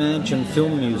 I imagine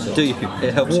film music. Do you?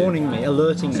 It helps warning me,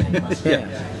 alerting me. Yeah.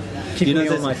 Keep me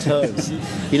on my toes.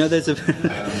 There's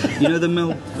the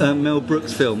Mel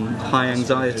Brooks film High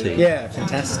Anxiety. Yeah,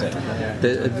 fantastic.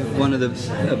 One of the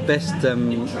best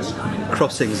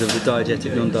crossings of the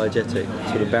diegetic, non-diegetic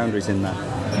sort of boundaries in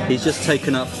that. He's just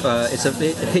taken up. It's a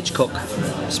Hitchcock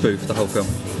spoof, the whole film.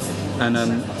 And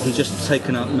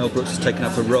Mel Brooks has taken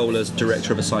up a role as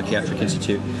director of a psychiatric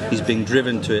institute. He's being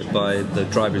driven to it by the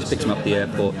driver who's picked him up at the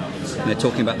airport. And they're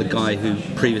talking about the guy who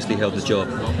previously held the job.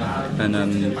 And,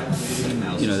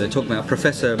 they're talking about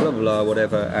Professor blah, blah, blah,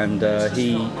 whatever. And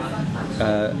the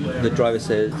driver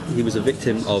says he was a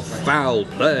victim of foul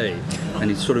play. And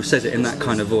he sort of says it in that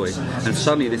kind of voice, and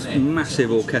suddenly this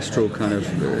massive orchestral kind of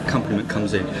accompaniment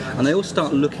comes in, and they all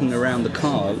start looking around the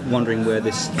car, wondering where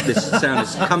this sound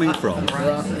is coming from.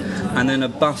 And then a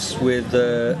bus with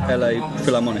the LA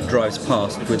Philharmonic drives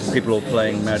past with people all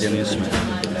playing madly on the instrument.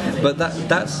 But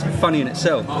that's funny in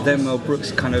itself. Then Mel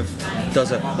Brooks kind of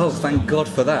does thank God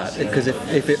for that, because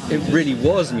if it really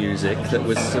was music that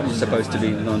was supposed to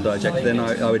be non-diegetic, then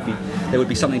there would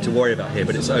be something to worry about here.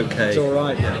 But it's okay. It's all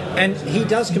right. And he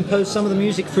does compose some of the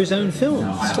music for his own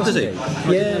films, doesn't he?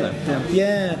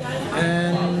 Yeah.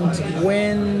 And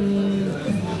when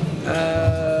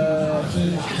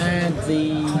he had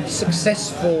the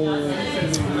successful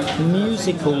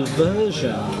musical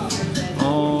version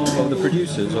of the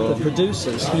producers, or the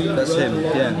producers, that's wrote him. A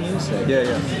lot of music.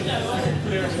 Yeah.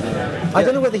 I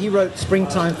don't know whether he wrote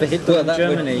 "Springtime for Hitler" in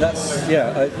Germany. That's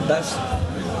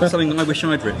something I wish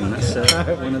I'd written. That's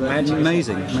one of the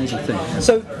amazing things.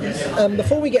 So,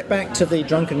 before we get back to the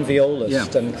Drunken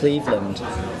Violist and Cleveland,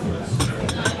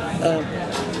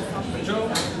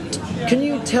 can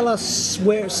you tell us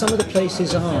where some of the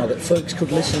places are that folks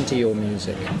could listen to your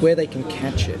music, where they can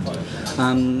catch it?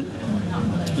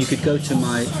 You could go to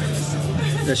my...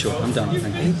 sure, I'm done.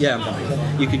 Thank you. Yeah, I'm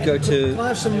done. You could go to... Can I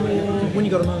have some more, when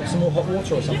you got a moment, some more hot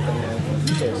water or something?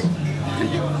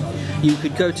 You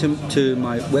could go to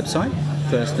my website,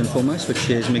 first and foremost, which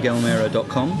is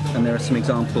miguelmera.com, and there are some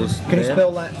examples Can you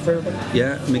spell that for everybody?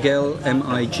 Yeah, Miguel,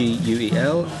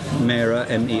 Miguel, Mera,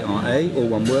 Mera, all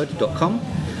one word, .com.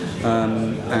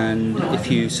 And if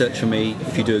you search for me,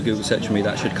 if you do a Google search for me,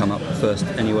 that should come up first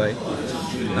anyway.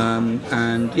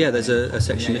 And there's a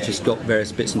section that's just got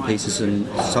various bits and pieces and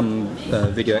some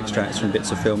video extracts from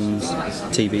bits of films,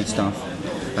 TV stuff,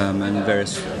 and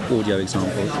various audio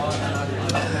examples.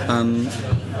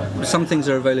 Some things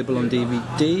are available on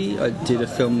DVD. I did a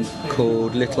film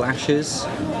called Little Ashes,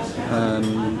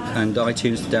 and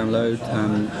iTunes to download,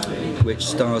 which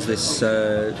stars this...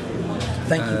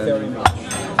 Thank you very much.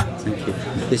 Thank you.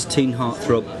 This teen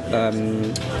heartthrob,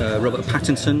 Robert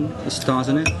Pattinson, stars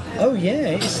in it. Oh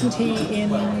yeah, isn't he in?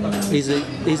 He's the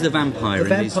vampire.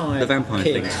 The vampire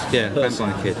kid things. Yeah, person.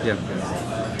 Vampire Kid. Yeah.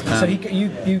 So you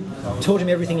taught him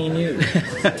everything he knew.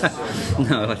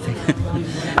 No, I think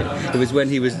it was when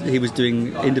he was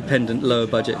doing independent, lower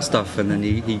budget stuff, and then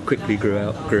he quickly grew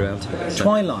out of it. So.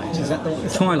 Twilight, is that the one?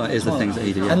 Twilight is the things that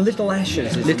he did. Yeah. And Little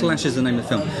Ashes. Little Ashes is the name of the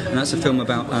film, and that's a film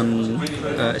about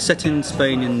set in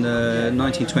Spain in the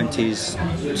 1920s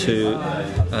to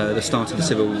the start of the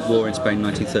Civil War in Spain,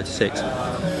 1936,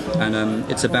 and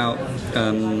it's about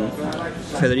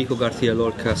Federico García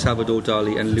Lorca, Salvador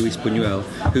Dali, and Luis Buñuel,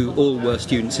 who all were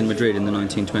students in Madrid in the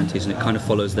 1920s, and it kind of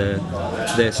follows their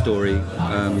story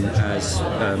as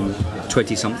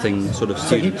 20-something sort of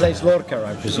student. So he plays Lorca,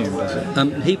 I presume, does he?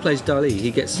 He plays Dali.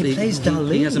 He plays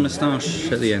Dali. He has a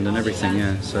moustache at the end and everything.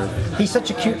 Yeah. So he's such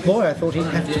a cute boy. I thought he'd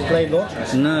have to play Lorca.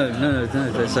 No.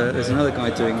 There's another guy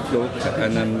doing Lorca,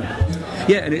 and and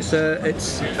it's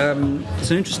an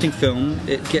interesting film.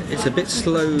 It's a bit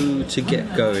slow to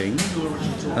get going,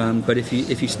 but if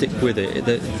you stick with it,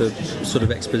 the sort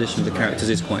of exposition of the characters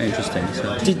is quite interesting.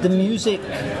 So. Did the music,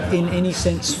 in any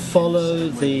sense, follow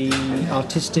the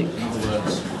artistic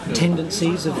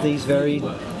tendencies of these very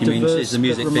diverse, you mean, is the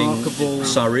music remarkable... being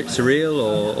surreal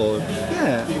or?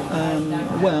 Yeah,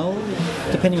 well,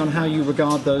 depending on how you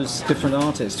regard those different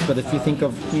artists. But if you think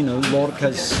of,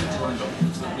 Lorca's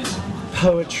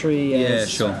poetry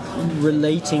as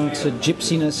relating to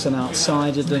gypsiness and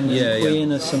outsiderdom and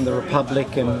queerness and the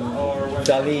Republic, and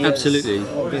Dali absolutely,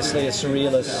 obviously a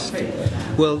surrealist.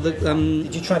 Well,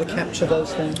 did you try to capture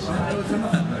those things?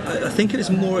 I think it was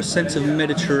more a sense of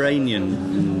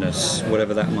Mediterraneanness,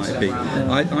 whatever that might be.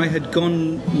 I had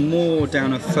gone more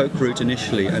down a folk route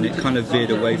initially, and it kind of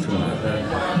veered away from that.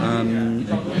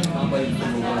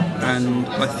 And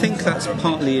I think that's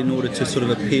partly in order to sort of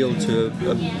appeal to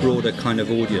a broader kind of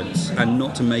audience, and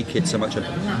not to make it so much a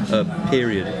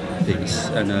period piece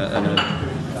and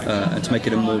to make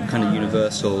it a more kind of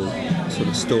universal sort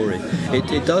of story.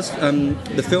 It does.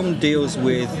 The film deals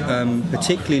with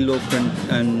particularly Lorca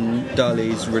and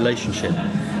Dali's relationship,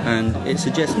 and it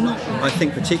suggests, not I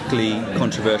think particularly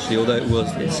controversially, although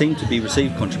it seemed to be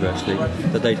received controversially,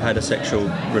 that they'd had a sexual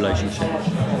relationship.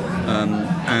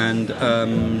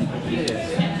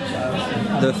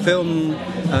 The film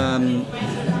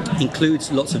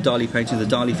includes lots of Dali paintings. The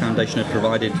Dali Foundation had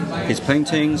provided his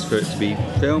paintings for it to be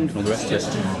filmed and all the rest of it,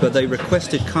 but they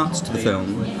requested cuts to the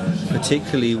film,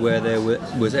 particularly where there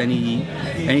was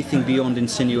anything beyond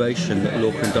insinuation that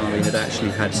Lorca and Dali had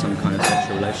actually had some kind of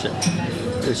sexual relationship,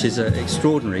 which is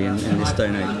extraordinary in this day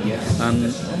and age.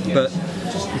 But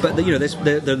but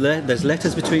there's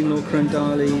letters between Lorca and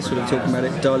Dali, sort of talking about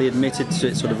it. Dali admitted to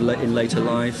it sort of in later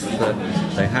life that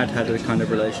they had a kind of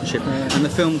relationship, and the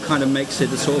film kind of makes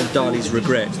it a sort of Dali's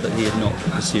regret that he had not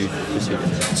pursued it.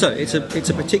 So it's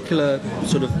a particular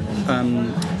sort of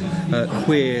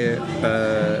queer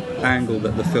angle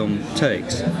that the film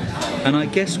takes, and I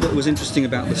guess what was interesting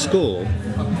about the score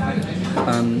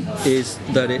is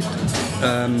that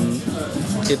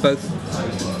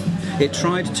it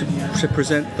tried to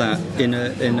present that in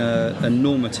a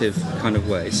normative kind of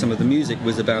way. Some of the music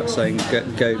was about saying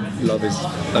gay love is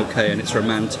okay and it's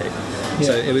romantic. Yeah.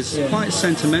 So it was quite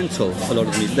sentimental, a lot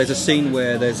of the music. There's a scene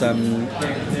where there's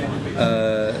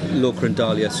Lorca and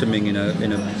Dali are swimming in a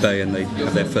bay and they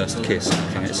have their first kiss.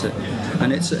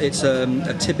 It's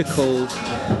a typical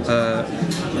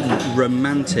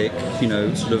romantic,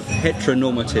 sort of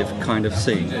heteronormative kind of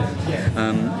scene.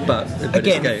 But again,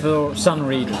 it's gay. For some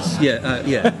readers. Yeah.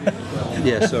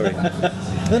 Sorry.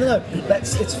 No.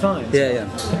 It's fine. Yeah.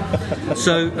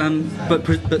 So,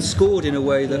 but scored in a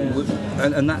way that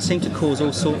and that seemed to cause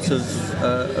all sorts of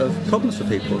problems for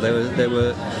people. There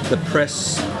were the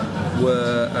press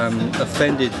were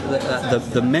offended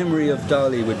that the memory of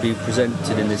Dali would be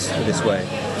presented in this way.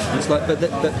 And it's like, but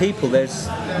people,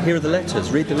 here are the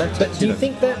letters. Read the letters. But do you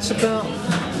think that's about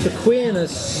the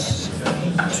queerness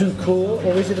to core,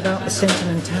 or is it about the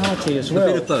sentimentality as well?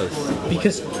 A bit of both.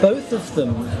 Because both of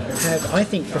them have, I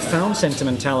think, profound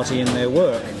sentimentality in their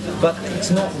work, but it's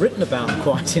not written about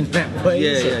quite in that way.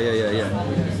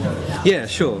 Yeah,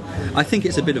 sure. I think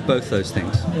it's a bit of both those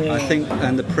things. Yeah. I think,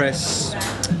 and the press,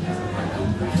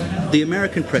 the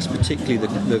American press particularly,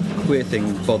 the queer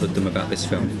thing bothered them about this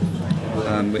film,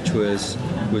 which was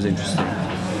interesting.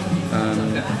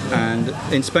 And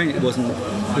in Spain it wasn't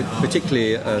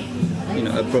particularly a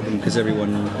problem because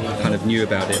everyone kind of knew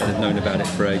about it and had known about it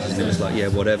for ages, and it was like, yeah,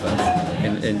 whatever.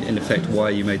 In effect, why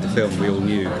you made the film, we all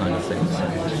knew, kind of thing.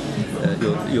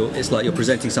 It's like you're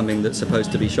presenting something that's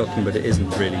supposed to be shocking, but it isn't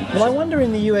really. Well, I wonder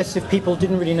in the US if people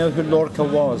didn't really know who Lorca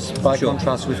was, by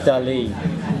contrast with Dali.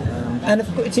 And of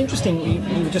course, it's interesting,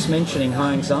 you were just mentioning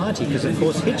High Anxiety, because of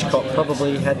course Hitchcock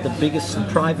probably had the biggest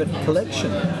private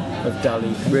collection of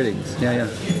Dali paintings. Really?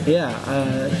 Yeah.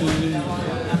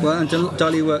 Well, and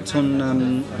Dali worked on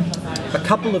a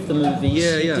couple of the movies.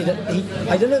 Yeah.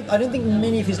 I don't think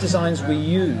many of his designs were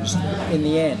used in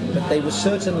the end, but they were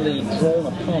certainly drawn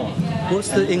upon. What's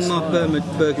the Ingmar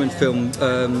Bergman film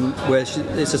where it's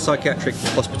a psychiatric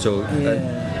hospital?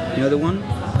 Yeah. You know the one?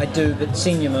 I do, but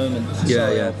Senior Moment.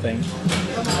 Yeah. Thing.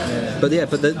 But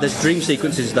there's dream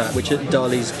sequences which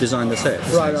Dali's designed the set.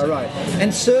 Right.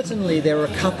 And certainly there are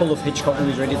a couple of Hitchcock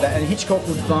movies where he did that, and Hitchcock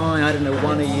would buy, I don't know,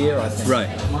 one a year, I think. Right.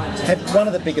 Had one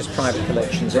of the biggest private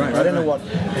collections. Right. I don't know what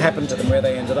happened to them, where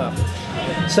they ended up.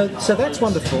 So that's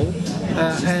wonderful,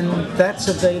 and that's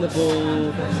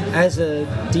available as a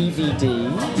DVD,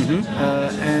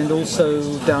 and also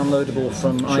downloadable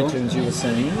from iTunes, you were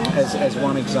saying, as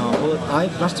one example. I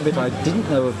must admit I didn't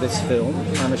know of this film.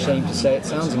 I'm ashamed to say it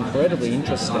sounds incredibly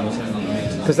interesting,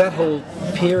 because that whole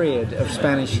period of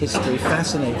Spanish history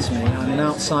fascinates me. I'm an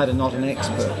outsider, not an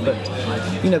expert, but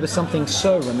there's something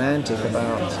so romantic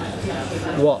about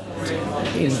what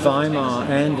in Weimar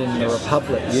and in the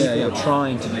Republic people were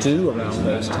trying to do around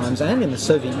those times, and in the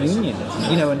Soviet Union,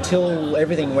 until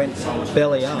everything went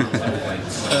belly up.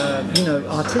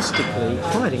 Artistically,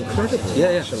 quite incredible.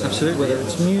 Actually. Absolutely. Whether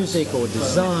it's music or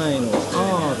design or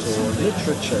art or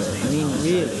literature,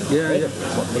 really,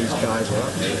 what these guys were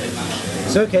up to.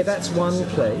 So, okay, that's one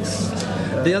place.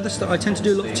 The other stuff, I tend to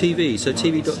do a lot of TV, so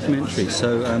TV documentaries.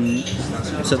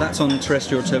 So that's on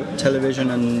terrestrial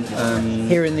television and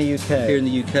here in the UK. Here in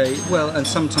the UK, well, and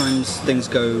sometimes things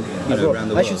go around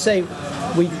the world. I should say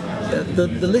the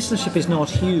listenership is not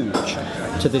huge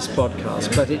to this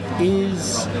podcast, but it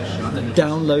is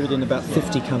downloaded in about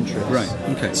 50 countries. Right.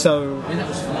 Okay. So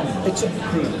it's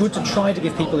good to try to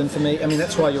give people information.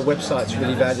 That's why your website's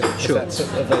really valuable, because that's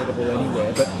available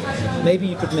anywhere. But maybe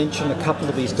you could mention a couple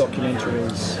of these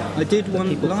documentaries. I did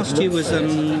one last year.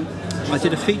 I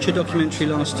did a feature documentary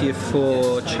last year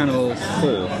for Channel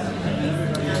 4.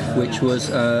 Which was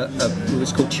it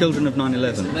was called Children of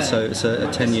 9/11. So it's a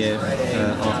 10-year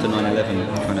after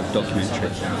 9/11 kind of documentary,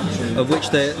 of which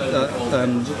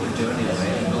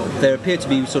there appeared to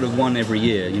be sort of one every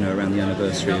year, around the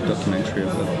anniversary of documentary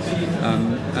of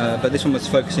them. But this one was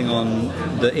focusing on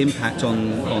the impact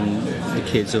on the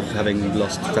kids of having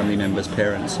lost family members,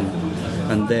 parents,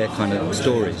 and their kind of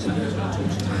stories.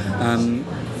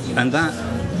 And that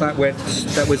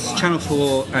was Channel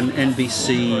 4 and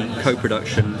NBC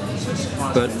co-production,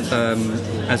 but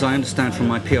as I understand from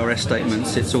my PRS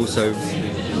statements, it's also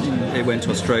it went to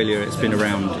Australia. It's been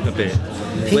around a bit.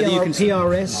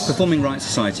 PRS? Performing Rights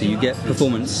Society, you get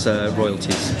performance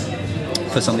royalties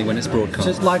for something when it's broadcast. So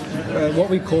it's like what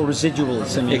we call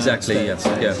residuals in the Exactly, United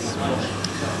States. yes.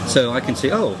 So I can see,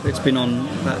 it's been on,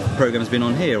 that program's been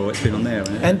on here, or it's been on there.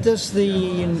 And does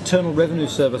the Internal Revenue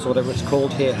Service, or whatever it's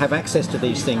called here, have access to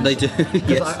these things? They do,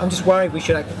 yes. I'm just worried we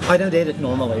should... I don't edit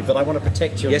normally, but I want to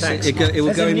protect your tax. Yes, it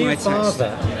will go in my tax. As a new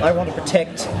father, I want to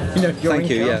protect your Thank income.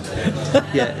 you,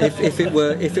 yeah. If it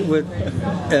were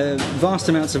vast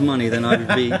amounts of money, then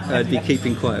I'd be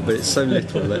keeping quiet, but it's so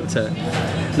little that...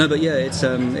 no, but yeah,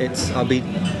 I'll be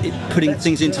putting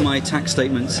things into my tax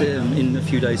statements in a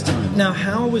few days' time. Now,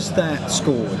 how was that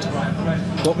scored?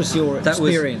 What was your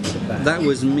experience of that? That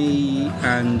was me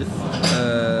and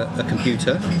a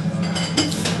computer.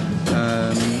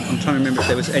 I'm trying to remember if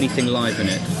there was anything live in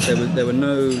it. There were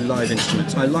no live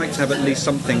instruments. I like to have at least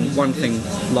one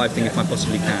live thing if I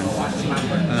possibly can,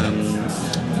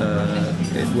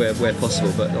 where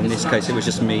possible. But on this case, it was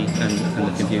just me and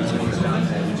the computer.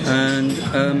 And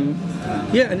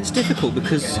and it's difficult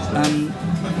because.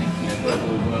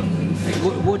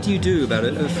 What do you do about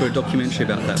it for a documentary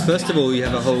about that? First of all, you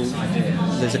have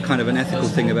there's a kind of an ethical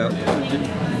thing about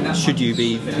should you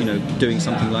be, doing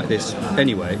something like this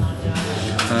anyway?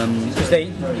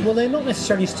 They're not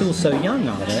necessarily still so young,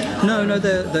 are they? No,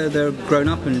 they're grown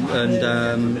up and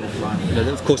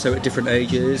of course they're at different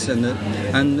ages and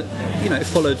it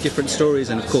followed different stories,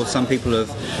 and of course some people have,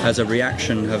 as a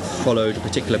reaction, have followed a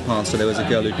particular path. So there was a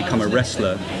girl who'd become a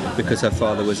wrestler because her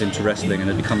father was into wrestling and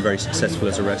had become very successful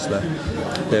as a wrestler.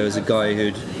 There was a guy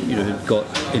who'd got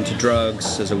into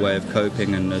drugs as a way of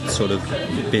coping and had sort of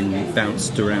been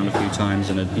bounced around a few times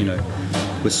and had,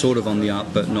 was sort of on the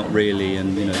up but not really,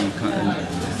 and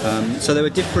so there were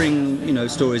differing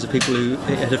stories of people who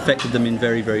it had affected them in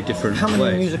very, very different ways. How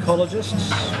many musicologists?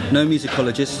 No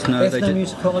musicologists. No,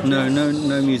 musicologists?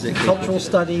 No music. Cultural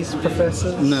studies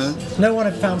professors? No one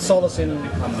had found solace in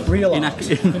real art,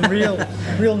 in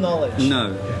real knowledge.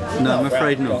 No, I'm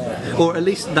afraid not. Or at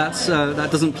least that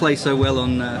doesn't play so well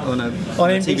on a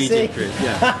TV series.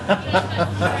 Yeah.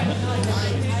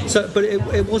 So, but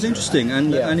it was interesting,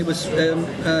 and it was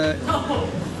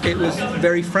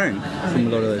very frank from a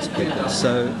lot of those people.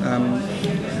 So,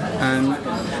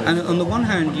 and on the one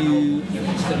hand,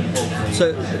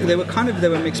 there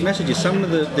were mixed messages. Some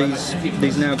of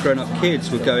these now grown-up kids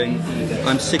were going,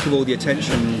 "I'm sick of all the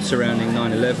attention surrounding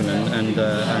 9/11 and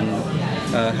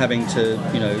having to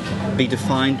be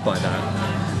defined by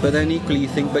that." But then equally, you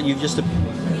think, but you've just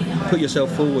put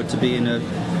yourself forward to be in a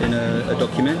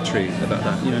documentary about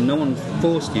that. No one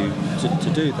forced you to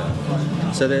do that.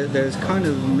 So there's kind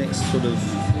of mixed sort of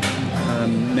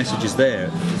messages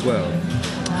there as well.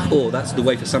 Or that's the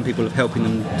way for some people of helping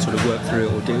them sort of work through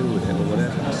it or deal with it or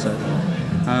whatever. So.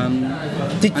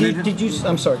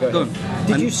 I'm sorry, go ahead.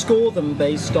 Did you score them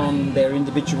based on their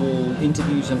individual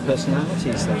interviews and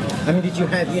personalities then? I mean, did you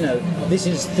have, this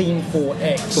is theme for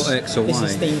X. For X or Y. This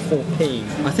is theme for P.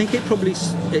 I think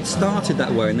it started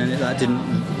that way, and then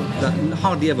that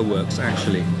hardly ever works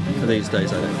actually these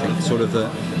days, I don't think. Sort of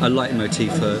a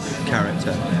leitmotif for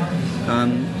character.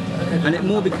 And it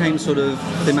more became sort of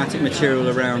thematic material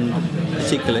around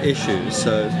particular issues.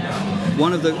 So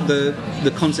one of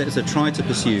the concepts I tried to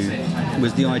pursue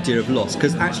was the idea of loss,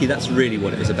 because actually that's really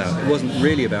what it was about. It wasn't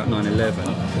really about 9/11,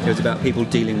 it was about people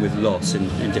dealing with loss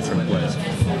in different ways.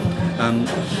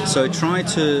 So I tried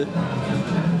to...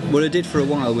 What I did for a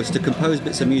while was to compose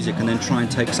bits of music and then try and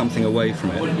take something away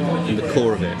from it, in the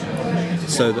core of it,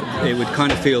 so that it would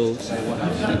kind of feel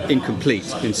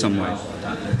incomplete in some way.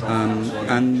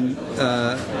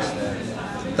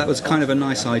 That was kind of a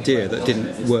nice idea that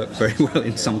didn't work very well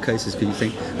in some cases, because you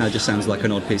think, it just sounds like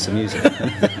an odd piece of music.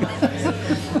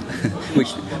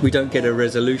 Which we don't get a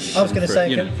resolution. I was going to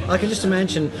say, I can just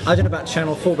imagine, I don't know about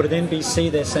Channel 4, but at NBC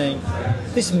they're saying,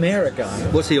 this Mera guy...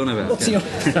 What's he on about? What's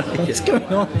going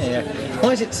on here?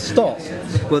 Why is it stopped?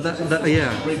 Well,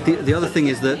 the other thing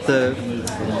is that the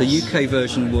UK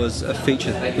version was a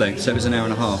feature length, so it was an hour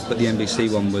and a half, but the NBC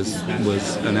one was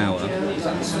an hour.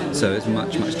 So it's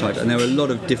much, much tighter. And there were a lot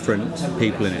of different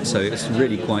people in it, so it's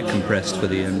really quite compressed for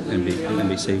the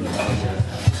NBC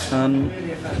one.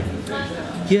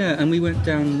 And we went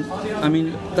down... I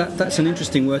mean, that's an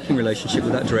interesting working relationship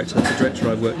with that director. That's a director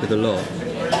I've worked with a lot.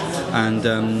 And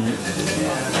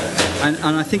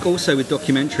I think also with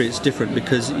documentary it's different,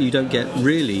 because you don't get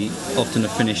really often a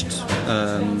finished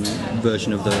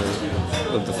version of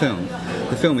the film.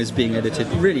 The film is being edited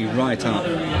really right up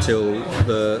till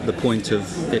the point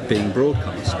of it being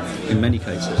broadcast in many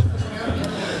cases.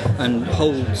 and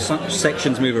whole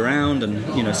sections move around,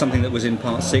 and something that was in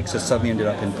part 6 has suddenly ended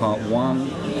up in part 1,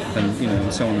 and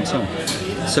and so on and so on.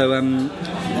 So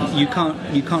you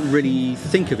can't really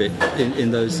think of it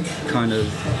in those kind of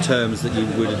terms that you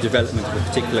would a development of a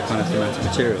particular kind of thematic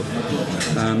material.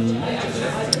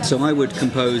 So I would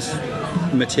compose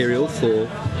material for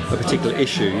a particular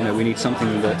issue. We need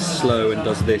something that's slow and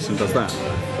does this and does that,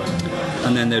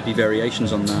 and then there'd be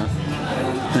variations on that,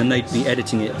 and they'd be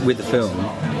editing it with the film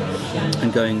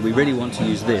and going, we really want to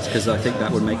use this because I think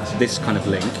that would make this kind of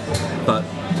link, but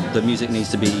the music needs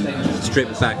to be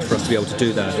stripped back for us to be able to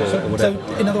do that, or whatever.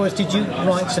 So, in other words, did you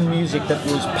write some music that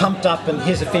was pumped up and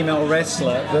here's a female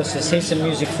wrestler versus here's some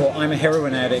music for I'm a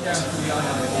heroin addict?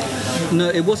 No,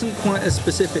 it wasn't quite as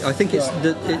specific. I think it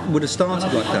would have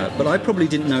started like that, but I probably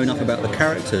didn't know enough about the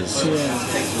characters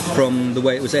from the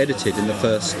way it was edited in the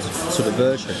first sort of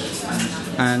version.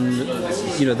 And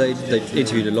they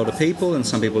interviewed a lot of people, and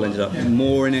some people ended up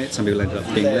more in it, some people ended up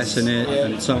being less in it,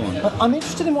 and so on. I'm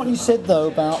interested in what you said though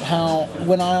about how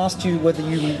when I asked you whether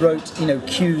you wrote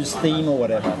Q's theme or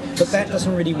whatever, but that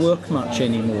doesn't really work much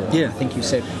anymore. Yeah. I think you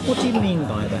said. What do you mean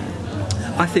by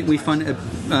that? I think we find it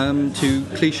too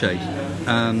cliched,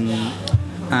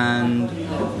 and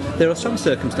there are some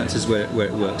circumstances where it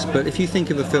works, but if you think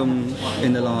of a film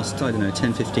in the last,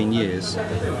 10-15 years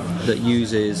that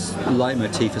uses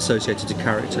leitmotif associated to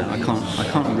character, I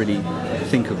can't really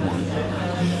think of one.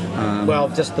 Well,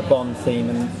 just the Bond theme,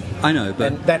 and I know,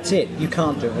 but and that's it. You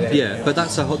can't do it. Yeah, but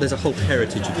there's a whole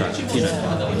heritage of that,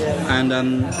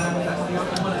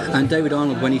 And David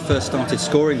Arnold, when he first started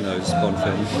scoring those Bond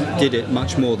films, did it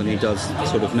much more than he does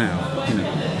sort of now.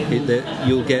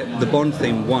 You'll get the Bond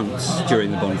theme once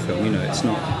during the Bond film. It's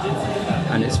not,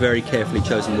 and it's very carefully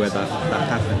chosen where that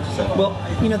happened. So. Well,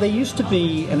 there used to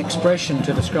be an expression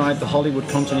to describe the Hollywood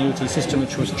continuity system,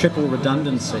 which was triple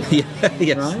redundancy. Yeah.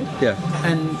 Yes. Right. Yeah.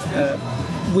 And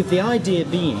with the idea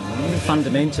being,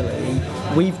 fundamentally,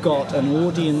 we've got an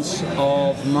audience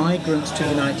of migrants to the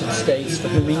United States for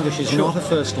whom English is not a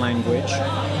first language.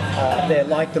 They're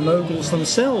like the Moguls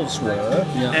themselves were,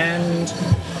 and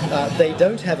they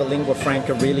don't have a lingua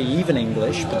franca, really, even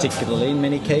English, particularly in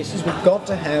many cases. We've got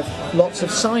to have lots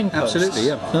of signposts. Absolutely,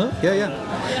 yeah. Huh?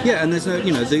 Yeah, and there's no,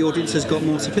 the audience has got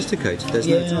more sophisticated. There's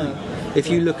no time. If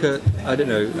you look at,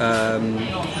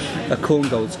 a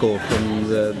Korngold score from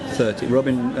the 30s,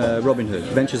 Robin Hood,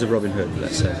 Adventures of Robin Hood,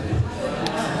 let's say.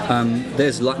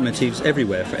 There's leitmotifs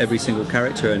everywhere for every single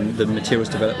character, and the material's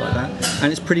developed like that.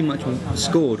 And it's pretty much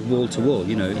scored wall to wall.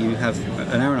 You have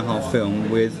an hour and a half film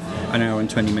with an hour and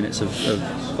 20 minutes of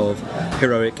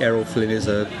heroic Errol Flynn is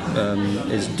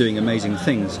doing amazing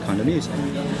things kind of music.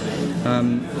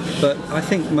 But I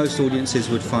think most audiences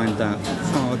would find that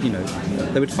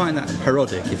they would find that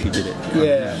parodic if you did it.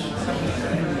 Yeah.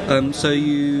 And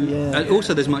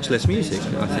also there's much less music,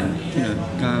 I think,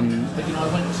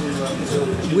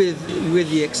 with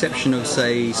the exception of,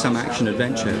 say, some action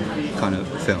adventure kind of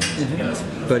films.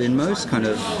 Mm-hmm. But in most kind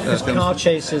of films, car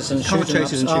chases and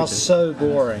shooters are so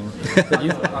boring that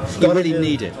you really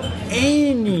need it.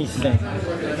 Anything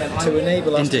to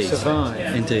enable us to survive.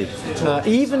 Indeed.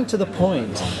 Even to the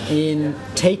point in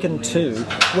Taken 2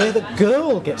 where the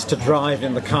girl gets to drive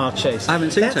in the car chase. I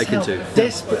haven't seen Taken 2.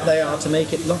 Desperate they are to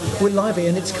make it lively,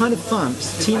 and it's kind of fun.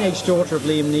 It's the teenage daughter of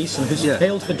Liam Neeson who's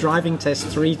failed the driving test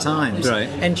 3 times, right.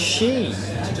 And she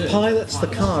pilots the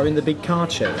car in the big car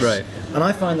chase. Right. And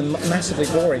I find them massively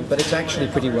boring, but it's actually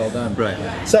pretty well done. Right.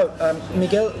 So,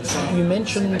 Miguel, you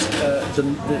mentioned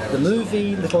the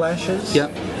movie Little Ashes.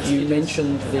 Yep. You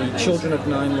mentioned the Children of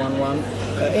 911.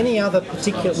 Any other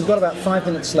particular... We've got about 5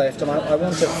 minutes left, and I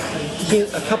want to hear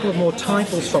a couple of more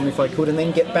titles from you, if I could, and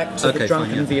then get back to the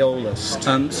Drunken Violist.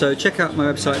 So check out my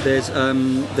website. There's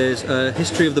a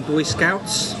history of the Boy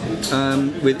Scouts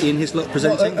with Ian Hislop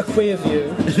presenting. A queer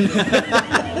view.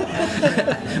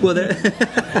 Well,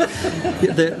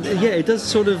 it does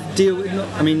sort of deal.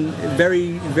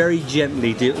 Very, very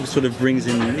gently. Sort of brings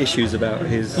in issues about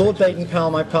his Lord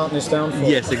Baden-Powell, my partner's downfall.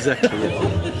 Yes, exactly.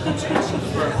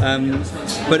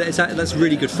 But that's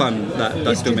really good fun. That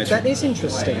documentary. That is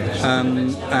interesting.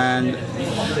 And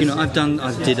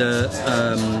I did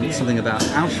something about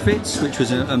Auschwitz, which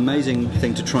was an amazing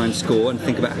thing to try and score and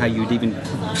think about how you'd even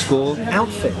score.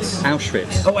 Auschwitz.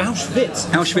 Auschwitz. Oh, Auschwitz.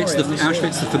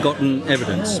 Auschwitz, the forgotten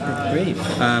evidence.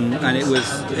 Auschwitz. And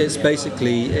it's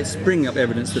basically bringing up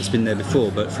evidence that's been there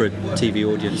before, but for a TV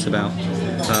audience about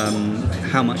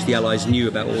how much the Allies knew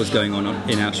about what was going on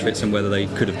in Auschwitz and whether they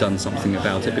could have done something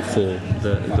about it before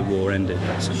the war ended.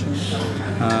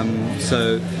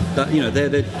 So that, they're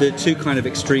the two kind of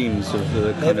extremes of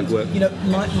the kind of work.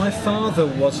 My father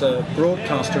was a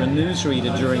broadcaster and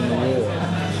newsreader during the war,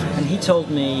 and he told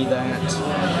me that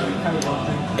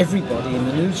everybody in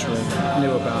the newsroom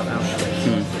knew about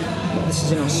Auschwitz. This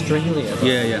is in Australia.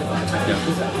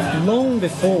 Yeah. Long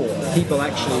before people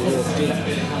actually walked in.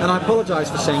 And I apologise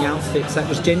for saying outfits. That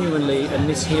was genuinely a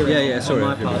mishearing on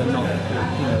my part, and not,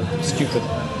 stupid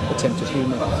attempt at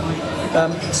humour.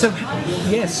 So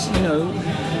yes,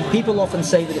 people often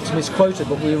say that it's misquoted,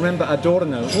 but we remember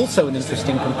Adorno, also an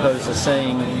interesting composer,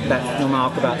 saying that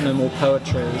remark about no more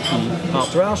poetry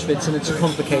after Auschwitz, and it's a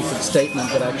complicated statement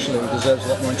that actually deserves a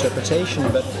lot more interpretation.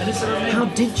 But how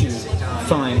did you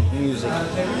find music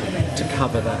to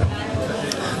cover that?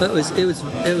 It was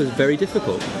very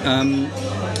difficult, and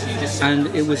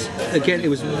it was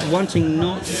wanting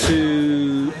not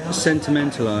to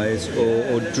sentimentalise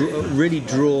or really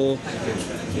draw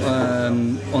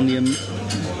on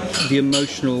the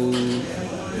emotional,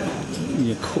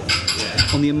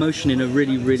 on the emotion in a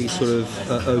really sort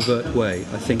of overt way.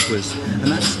 I think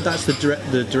and that's the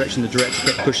direction the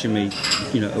director kept pushing me,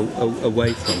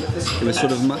 away from. It was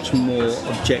sort of much more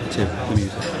objective, the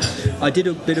music. I did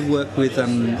a bit of work with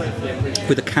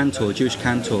a cantor, a Jewish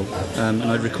cantor, and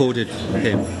I'd recorded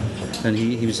him, and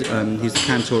he's the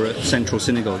cantor at Central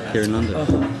Synagogue here in London.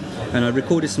 And I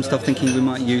recorded some stuff thinking we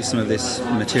might use some of this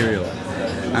material,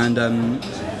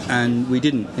 and we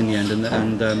didn't in the end,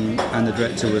 and the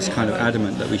director was kind of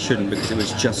adamant that we shouldn't because it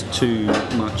was just too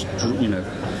much,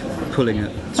 pulling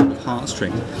at sort of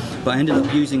heartstrings. But I ended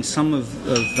up using some of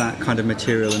that kind of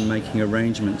material and making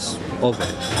arrangements of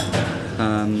it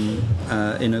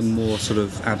in a more sort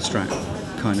of abstract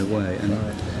kind of way. And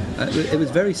it was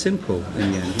very simple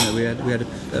in the end. We had a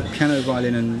piano,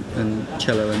 violin, and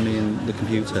cello, and me and the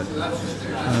computer.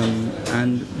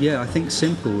 And I think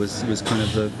simple was kind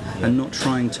of and not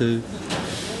trying to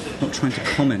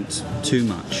comment too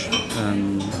much,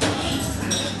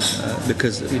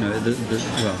 because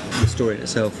the story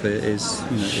itself is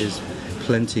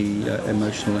plenty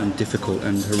emotional and difficult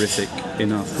and horrific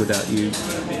enough without you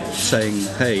saying,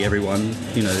 "Hey, everyone,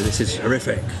 this is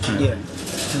horrific."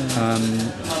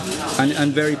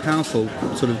 And very powerful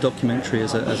sort of documentary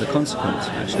as a consequence.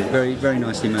 Actually, very very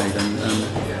nicely made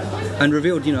and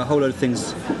revealed a whole lot of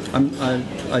things.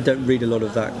 I don't read a lot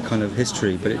of that kind of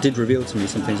history, but it did reveal to me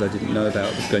some things I didn't know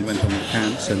about what's went on in the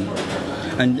camps,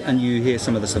 and you hear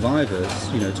some of the survivors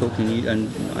talking, and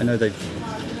I know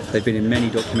they've been in many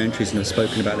documentaries and have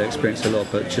spoken about their experience a lot,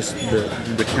 but just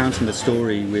recounting the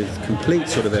story with complete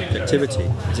sort of objectivity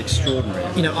is extraordinary.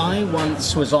 I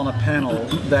once was on a panel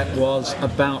that was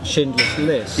about Schindler's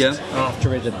List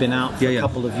after it had been out for a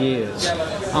couple of years.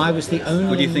 I was the only...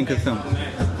 What do you think of the film?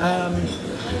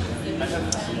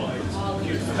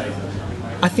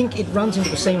 I think it runs into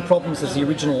the same problems as the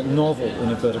original novel, in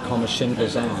inverted commas,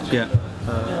 Schindler's Ark.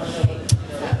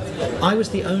 I was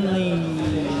the only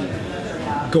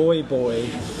goy boy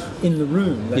in the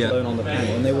room, let alone on the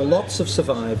panel, and there were lots of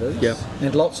survivors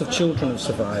and lots of children of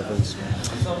survivors,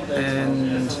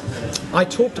 and I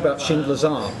talked about Schindler's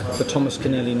Ark, the Thomas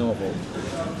Keneally novel.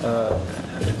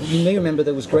 You may remember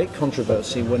there was great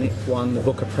controversy when it won the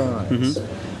Booker Prize,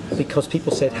 because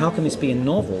people said, how can this be a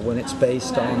novel when it's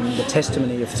based on the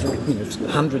testimony of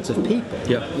hundreds of people?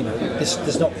 This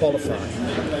does not qualify.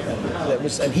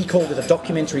 And he called it a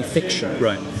documentary fiction,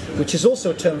 which is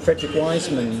also a term Frederick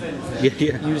Wiseman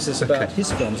uses about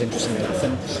his films, interestingly enough.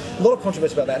 And a lot of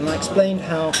controversy about that, and I explained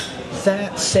how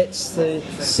that sets the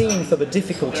scene for the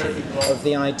difficulty of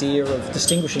the idea of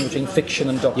distinguishing between fiction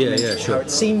and documentary. How it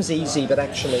seems easy, but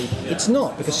actually it's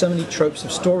not, because so many tropes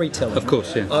of storytelling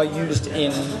are used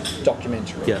in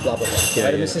documentary, blah, blah, blah.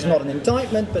 And this is not an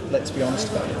indictment, but let's be honest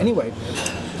about it. Anyway,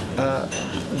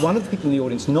 one of the people in the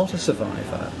audience, not a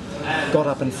survivor, got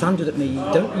up and thundered at me,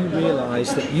 don't you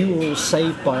realise that you were all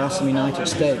saved by us in the United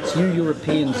States? You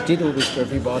Europeans did all this for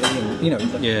everybody, and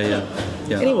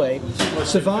Anyway,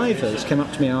 survivors came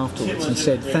up to me afterwards and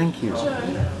said, thank you.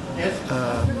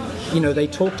 They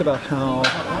talked about how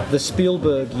the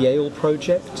Spielberg-Yale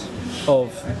project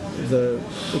of the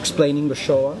explaining the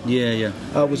Shoah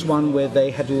was one where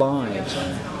they had lied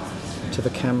to the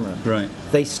camera.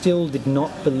 They still did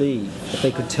not believe that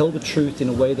they could tell the truth in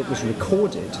a way that was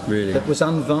recorded, that was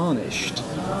unvarnished,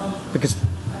 because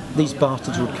these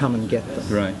bastards would come and get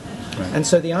them. And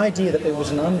so the idea that there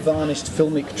was an unvarnished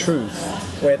filmic truth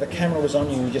where the camera was on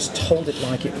you and you just told it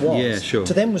like it was,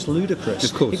 to them was ludicrous.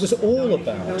 Of course. It was all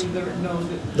about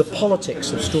the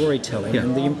politics of storytelling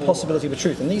and the impossibility of the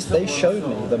truth. And they showed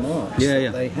me the marks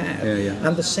that they had.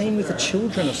 And the same with the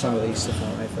children of some of these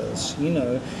survivors. You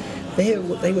know,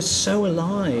 they were so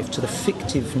alive to the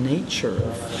fictive nature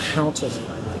of how to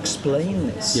explain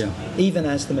this, even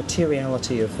as the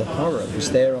materiality of the horror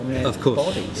was there on their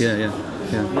bodies. You know,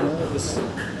 it was...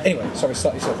 Anyway, sorry,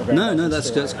 slightly self-aggrandizing. No,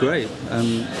 that's great.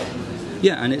 And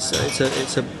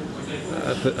it's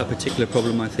a particular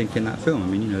problem, I think, in that film. I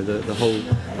mean, you know, the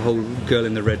whole girl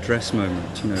in the red dress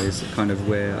moment, you know, is kind of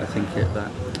where I think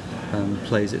that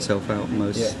plays itself out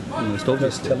most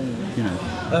obviously. You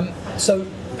know. So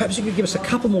perhaps you could give us a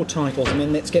couple more titles, and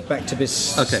then let's get back to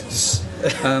this. Okay.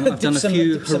 I've done a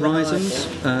few Horizons,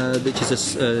 which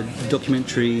is a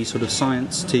documentary sort of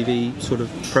science TV sort of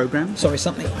program. Sorry,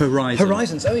 something?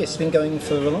 Horizons. Oh yes, it's been going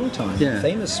for a long time. Yeah.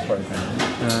 Famous program.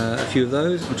 A few of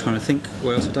those. I'm trying to think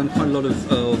what else I've done. Quite a lot of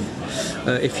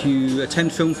if you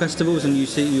attend film festivals and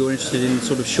you're interested in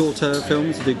sort of shorter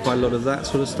films, I do quite a lot of that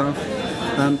sort of stuff.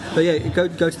 But yeah, go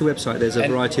to the website. There's a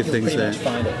variety of things there.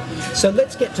 Find it. So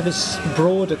let's get to this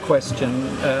broader question.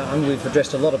 And we've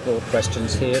addressed a lot of broad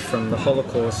questions here, from the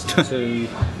Holocaust to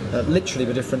literally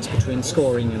the difference between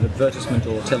scoring an advertisement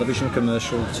or television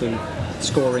commercial to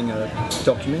scoring a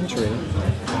documentary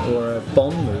or a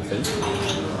Bond movie.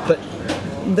 But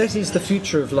that is the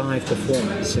future of live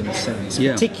performance, in a sense,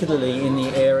 particularly in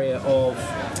the area of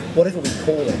whatever we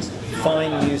call it.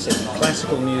 Fine music,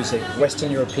 classical music,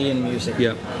 Western European music,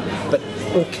 but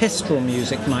orchestral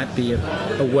music might be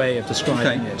a way of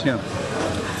describing it. Yeah.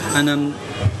 And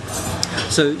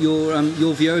so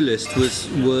your violist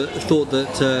thought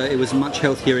that it was much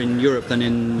healthier in Europe than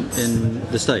in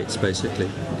the States, basically.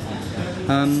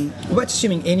 Well, that's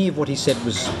assuming any of what he said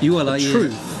was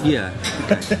true. Yeah.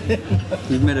 Okay.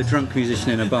 You've met a drunk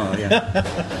musician in a bar. Yeah.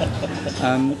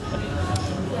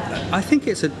 I think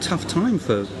it's a tough time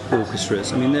for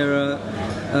orchestras. I mean, there are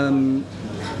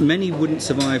many wouldn't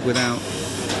survive without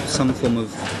some form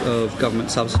of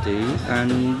government subsidy,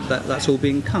 and that's all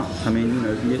being cut. I mean,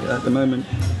 you know, at the moment,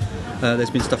 there's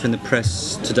been stuff in the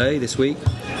press this week,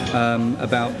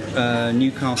 about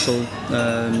Newcastle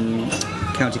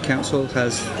County Council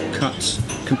has cut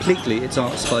completely its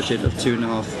arts budget of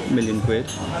 £2.5 million.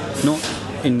 Not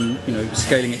in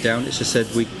scaling it down. It's just said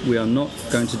we are not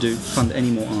going to fund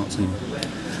any more arts anymore,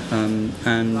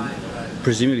 and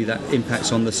presumably that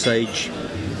impacts on the Sage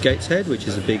Gateshead, which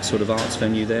is a big sort of arts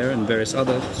venue there, and various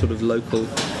other sort of local,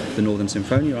 the Northern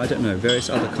Symphonia, I don't know, various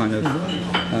other kind of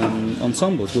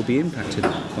ensembles will be impacted by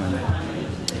that.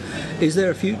 Is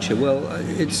there a future? Well,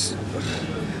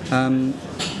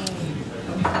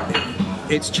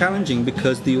 it's challenging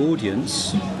because the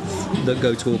audience that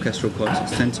go to orchestral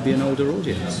concerts tend to be an older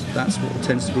audience. That's what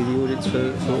tends to be the audience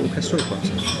for orchestral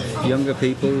concerts. Younger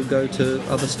people go to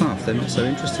other stuff, they're not so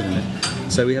interested in it.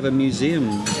 So we have a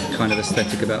museum kind of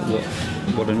aesthetic about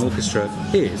what an orchestra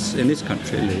is, in this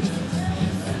country at least.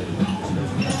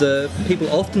 The people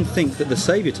often think that the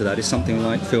saviour to that is something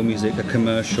like film music, a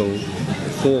commercial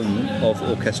form of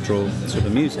orchestral sort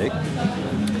of music.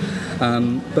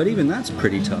 But even that's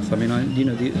pretty tough. I mean,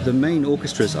 the main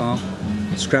orchestras are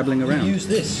scrabbling around. You use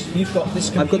this. You've got this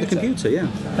computer. I've got the computer, yeah.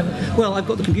 Well, I've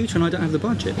got the computer and I don't have the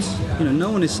budgets.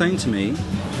 No one is saying to me,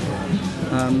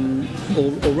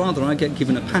 or rather, I get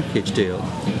given a package deal,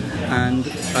 and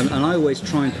I always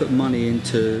try and put money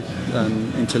into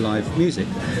live music,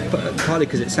 but partly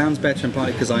because it sounds better, and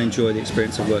partly because I enjoy the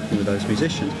experience of working with those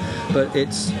musicians. But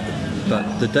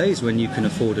the days when you can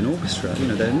afford an orchestra,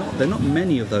 they're not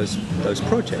many of those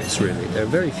projects really. They're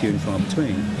very few and far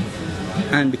between.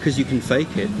 And because you can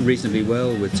fake it reasonably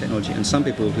well with technology, and some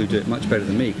people who do it much better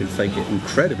than me can fake it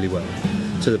incredibly well,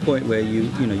 to the point where you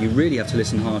really have to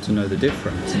listen hard to know the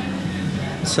difference.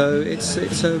 So it's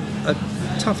a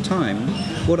tough time.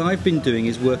 What I've been doing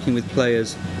is working with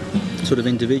players sort of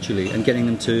individually and getting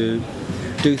them to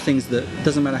do things that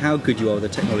doesn't matter how good you are with the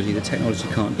technology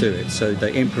can't do it. So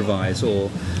they improvise, or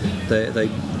they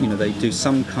do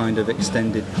some kind of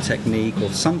extended technique or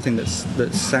something that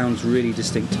sounds really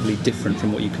distinctively different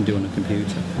from what you can do on a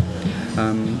computer.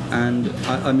 And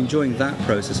I'm enjoying that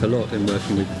process a lot in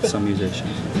working with some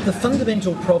musicians. The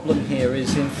fundamental problem here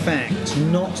is, in fact,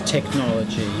 not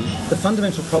technology. The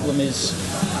fundamental problem is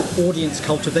audience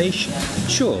cultivation.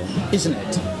 Sure. Isn't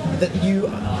it? That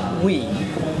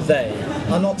they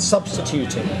are not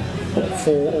substituting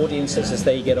for audiences as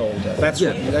they get older.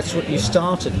 That's what you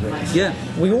started with. Yeah.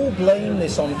 We all blame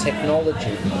this on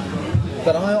technology,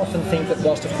 but I often think that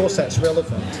whilst of course that's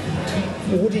relevant,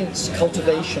 audience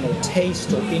cultivation or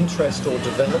taste or interest or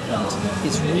development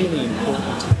is really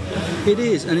important. It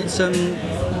is, and it's a real.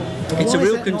 Why has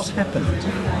that not happened?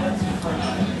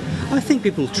 I think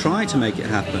people try to make it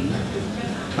happen.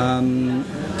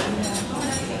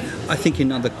 I think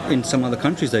in some other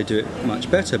countries they do it much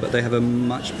better, but they have a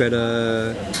much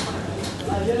better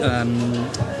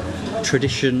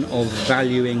tradition of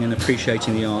valuing and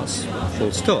appreciating the arts,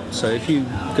 full stop. So if you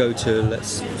go to,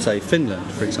 let's say, Finland,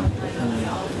 for example,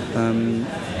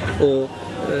 or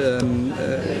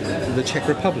the Czech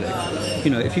Republic,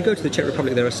 if you go to the Czech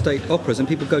Republic, there are state operas, and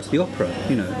people go to the opera,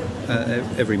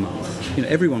 every month.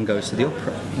 Everyone goes to the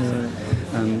opera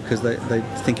because they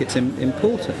think it's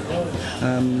important.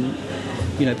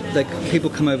 People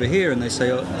come over here and they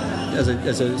say, as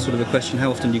a sort of a question, how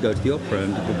often do you go to the opera?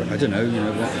 And people go, I don't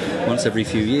know, once every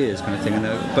few years, kind of thing.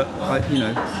 But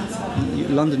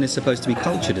London is supposed to be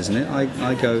cultured, isn't it?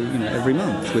 I go, every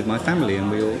month with my family, and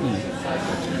we all,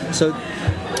 So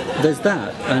there's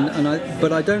that,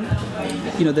 but I don't.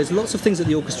 There's lots of things that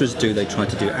the orchestras do. They try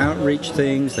to do outreach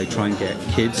things. They try and get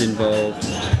kids involved.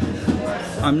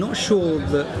 I'm not sure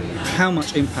that how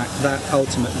much impact that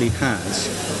ultimately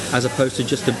has, as opposed to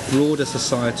just a broader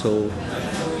societal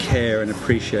care and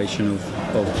appreciation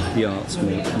of the arts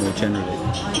more generally.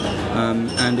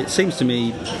 And it seems to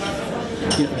me,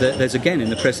 there's again in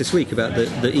the press this week about the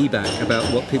EBAC, about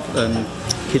what people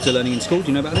kids are learning in school. Do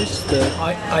you know about this?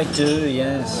 I do,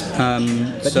 yes.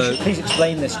 But you should please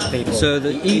explain this to people. So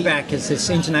the EBAC is this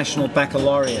International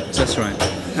Baccalaureate. That's right.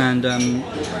 And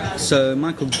so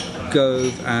Michael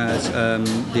Gove, as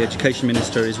the Education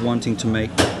Minister, is wanting to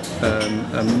make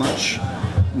a much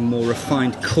more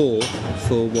refined core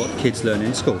for what kids learn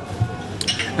in school.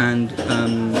 And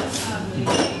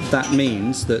that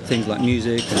means that things like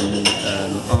music and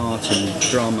art and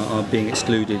drama are being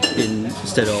excluded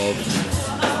instead of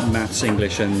maths,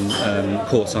 English and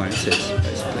core sciences,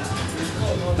 basically.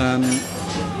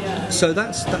 So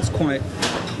that's quite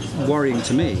worrying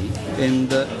to me, in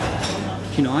that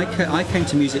I came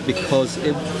to music because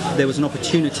there was an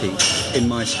opportunity in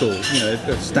my school.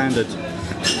 A standard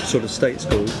sort of state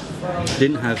school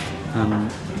didn't have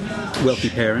wealthy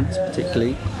parents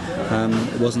particularly.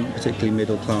 It wasn't particularly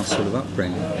middle class sort of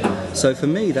upbringing. So for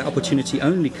me, that opportunity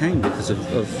only came because of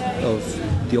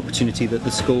the opportunity that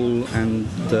the school and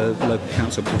the local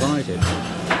council provided.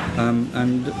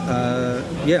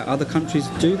 Other countries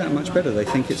do that much better. They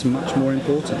think it's much more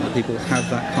important that people have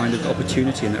that kind of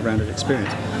opportunity and that rounded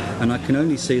experience. And I can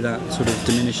only see that sort of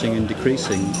diminishing and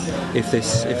decreasing if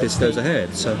this goes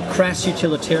ahead. So crass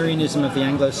utilitarianism of the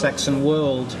Anglo-Saxon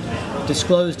world,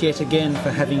 disclosed yet again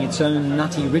for having its own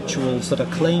nutty rituals that are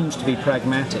claimed to be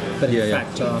pragmatic, but in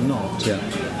fact are not. Yeah.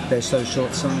 They're so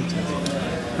short-sighted.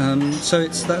 That's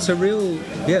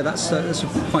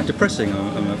quite depressing.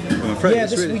 I'm afraid.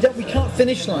 Yeah, we can't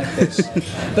finish like this.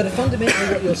 But fundamentally,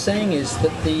 what you're saying is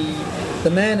that the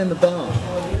man in the bar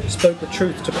spoke the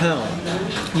truth to power.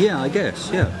 Yeah, I guess.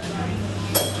 Yeah.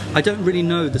 I don't really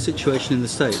know the situation in the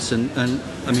States, and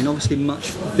I mean, obviously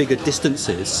much bigger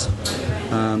distances,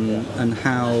 and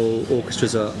how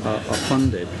orchestras are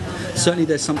funded. Certainly,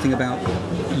 there's something about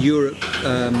Europe.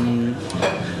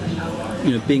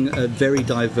 Being a very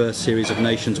diverse series of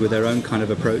nations with their own kind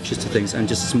of approaches to things, and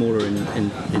just smaller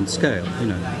in scale.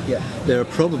 There are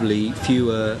probably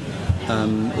fewer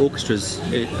orchestras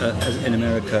in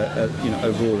America,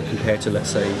 overall compared to,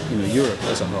 let's say, Europe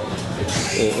as a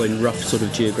whole, or in rough sort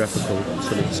of geographical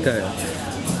sort of scale.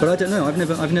 But I don't know. I've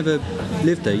never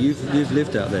lived there. You've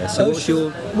lived out there. So what's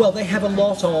your? Well, they have a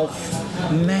lot of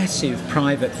massive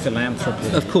private philanthropy.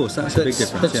 Of course, that's a big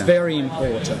difference. That's very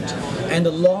important. And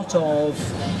a lot of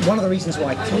one of the reasons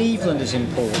why Cleveland is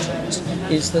important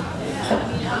is that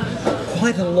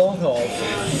quite a lot of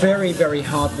very, very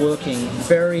hard-working,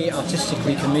 very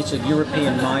artistically committed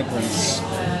European migrants,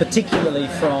 particularly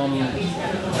from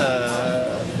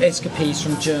escapees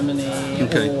from Germany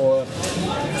or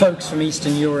folks from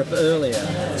Eastern Europe earlier,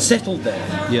 settled there.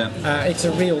 Yeah. It's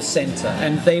a real centre,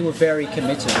 and they were very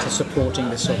committed to supporting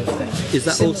this sort of thing. Is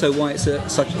that also why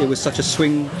it was such a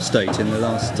swing state in the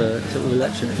last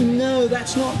election? No,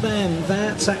 that's not them.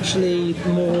 That's actually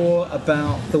more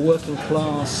about the working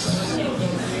class,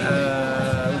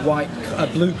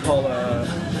 blue-collar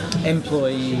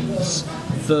employees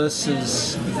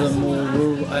versus the more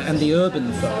rural and the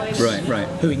urban folks, right,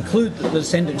 who include the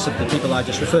descendants of the people I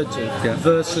just referred to,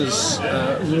 versus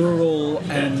rural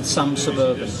and some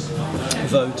suburban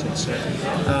voters.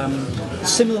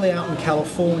 Similarly, out in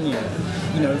California,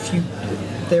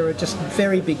 there are just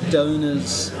very big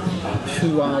donors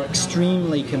who are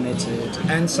extremely committed,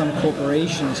 and some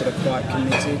corporations that are quite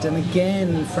committed. And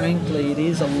again, frankly, it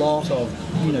is a lot of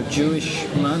Jewish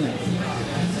money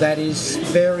that is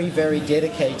very, very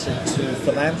dedicated to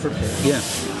philanthropy.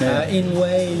 In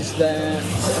ways that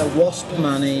WASP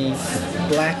money,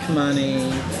 black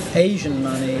money, Asian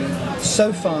money,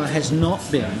 so far has not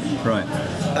been. Right.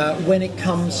 When it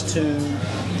comes to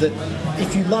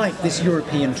if you like, this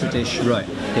European tradition. Right.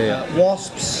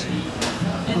 WASPs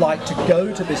like to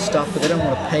go to this stuff, but they don't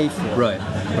want to pay for it.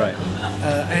 Right.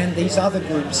 And these other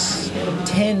groups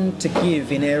tend to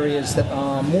give in areas that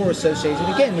are more associated,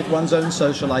 again, with one's own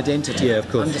social identity. Yeah, of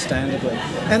course. Understandably.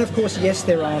 And of course, yes,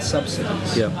 there are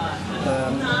subsidies. Yeah.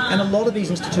 And a lot of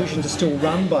these institutions are still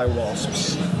run by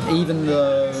WASPs, even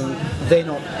though they're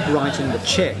not writing the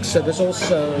checks. So there's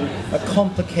also a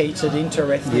complicated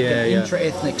inter-ethnic and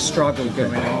intra-ethnic struggle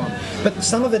going on. But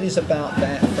some of it is about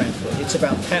that, frankly. It's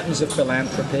about patterns of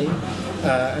philanthropy,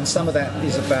 and some of that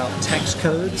is about tax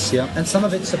codes, and some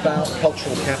of it's about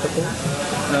cultural capital,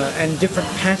 and different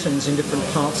patterns in different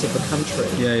parts of the country.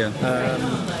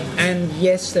 And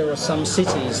yes, there are some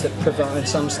cities that provide,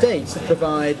 some states that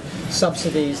provide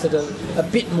subsidies that are a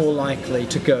bit more likely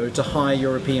to go to high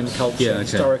European culture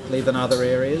historically than other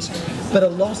areas. But a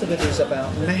lot of it is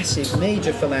about massive,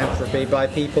 major philanthropy by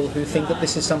people who think that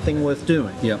this is something worth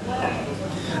doing.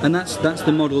 And that's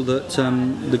the model that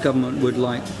the government would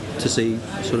like to see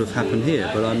sort of happen here,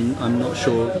 but I'm not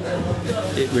sure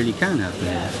it really can happen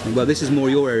here. Well, this is more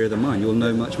your area than mine. You'll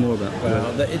know much more about it.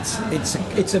 Well,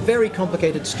 it's a very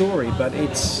complicated story, but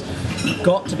it's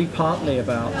got to be partly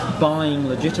about buying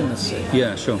legitimacy.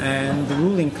 Yeah, sure. And the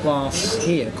ruling class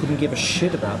here couldn't give a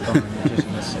shit about buying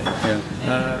legitimacy.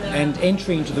 And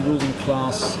entry into the ruling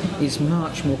class is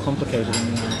much more complicated in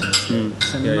the United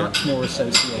States, and much more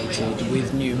associated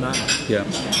with new money.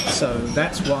 So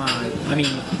that's why,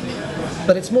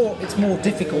 but it's more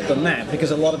difficult than that,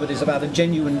 because a lot of it is about a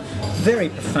genuine, very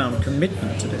profound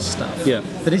commitment to this stuff.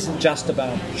 That isn't just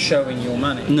about showing your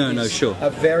money. No, sure. A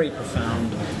very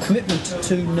profound commitment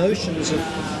to notions of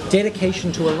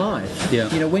dedication to a life.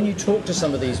 When you talk to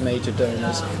some of these major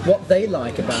donors, what they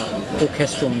like about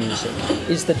orchestral music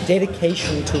is the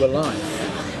dedication to a life.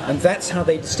 And that's how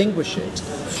they distinguish it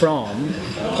from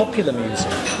popular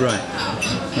music.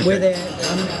 Where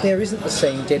there isn't the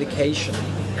same dedication.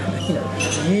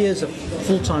 Years of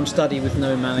full-time study with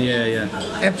no money.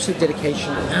 Absolute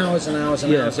dedication, hours and hours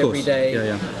and hours every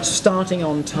day. Starting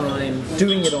on time,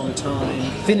 doing it on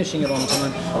time, finishing it on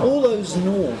time. All those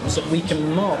norms that we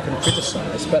can mock and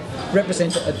criticise, but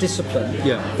represent a discipline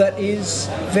that is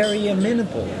very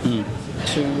amenable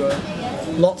to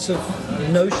lots of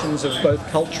notions of both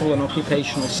cultural and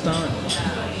occupational style.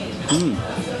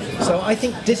 So I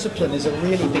think discipline is a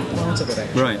really big part of it,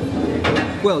 actually.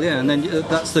 Well, and then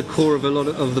that's the core of a lot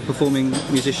of the performing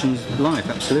musician's life.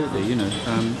 Absolutely,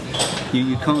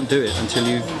 you can't do it until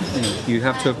you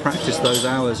have to have practiced those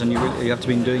hours, and you have to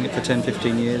be doing it for 10,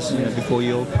 15 years, before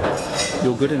you're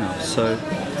good enough. So,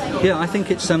 I think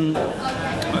it's.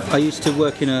 I used to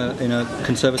work in a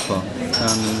conservatoire,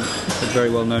 a very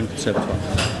well-known conservatoire,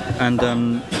 and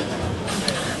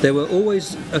there were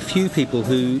always a few people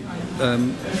who.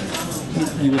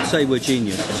 You would say were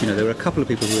geniuses. There were a couple of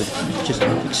people who were just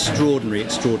extraordinary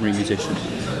musicians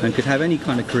and could have any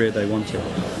kind of career they wanted.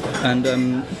 And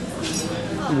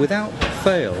without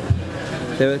fail,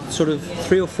 there were sort of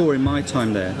 3 or 4 in my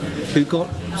time there who got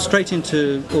straight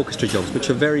into orchestra jobs, which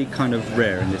are very kind of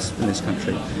rare in this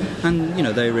country. And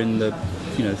they were in the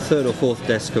 3rd or 4th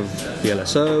desk of the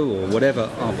LSO or whatever,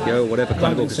 RPO or whatever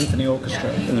kind of orchestra. Symphony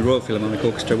Orchestra. In the Royal Philharmonic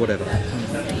Orchestra, whatever.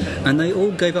 And they all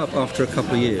gave up after a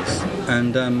couple of years,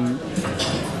 and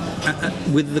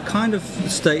with the kind of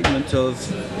statement of,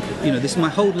 this my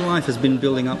whole life has been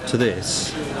building up to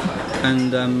this,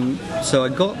 and so I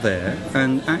got there,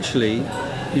 and actually,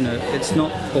 it's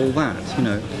not all that.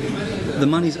 The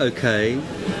money's okay.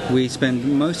 We spend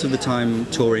most of the time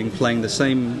touring, playing the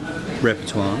same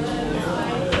repertoire.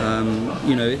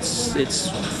 It's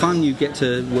fun. You get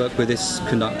to work with this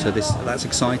conductor. That's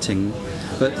exciting,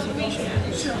 but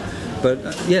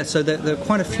so there are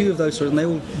quite a few of those and they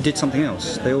all did something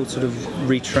else. They all sort of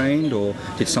retrained or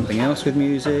did something else with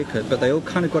music, but they all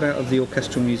kind of got out of the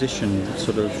orchestral musician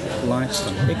sort of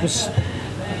lifestyle. It was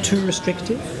too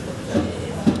restrictive,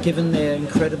 given their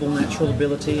incredible natural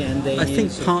ability and their. I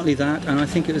think partly that, and I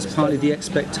think it was partly the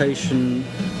expectation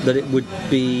that it would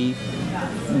be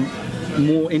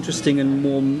more interesting and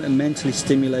more mentally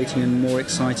stimulating and more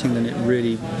exciting than it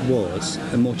really was,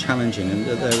 and more challenging, and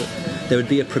there would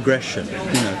be a progression.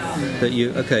 That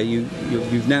you're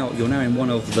now in one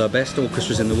of the best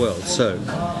orchestras in the world. So,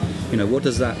 what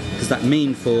does that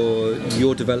mean for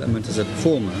your development as a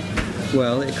performer?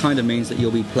 Well, it kind of means that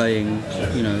you'll be playing,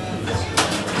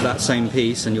 that same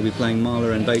piece, and you'll be playing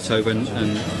Mahler and Beethoven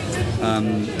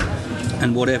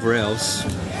and whatever else,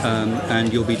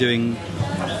 and you'll be doing,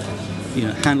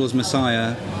 Handel's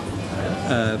Messiah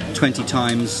 20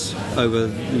 times over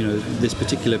this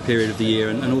particular period of the year,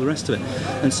 and all the rest of it.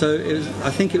 And so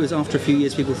I think it was after a few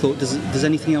years people thought, does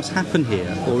anything else happen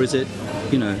here, or is it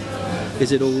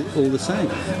is it all the same?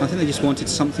 I think they just wanted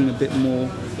something a bit more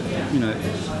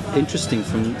interesting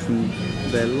from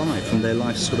their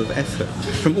life sort of effort,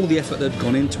 from all the effort that had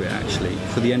gone into it, actually,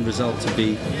 for the end result to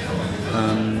be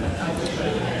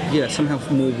somehow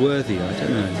more worthy. I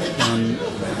don't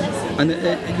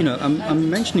know. I'm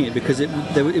mentioning it because it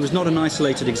was not an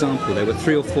isolated example. There were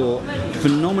 3 or 4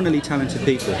 phenomenally talented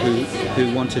people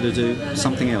who wanted to do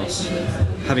something else,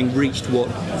 having reached what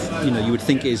you would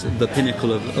think is the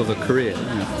pinnacle of a career.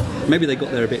 Maybe they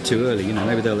got there a bit too early.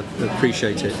 Maybe they'll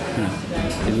appreciate it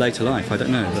in later life. I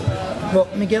don't know. Well,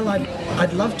 Miguel,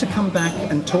 I'd love to come back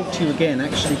and talk to you again,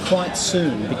 actually, quite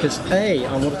soon, because A,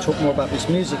 I want to talk more about this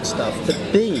music stuff, but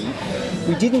B,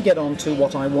 we didn't get on to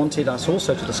what I wanted us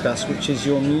also to discuss, which is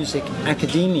your music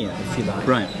academia, if you like.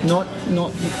 Right. Not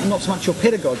so much your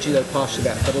pedagogy, though partially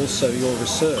that, but also your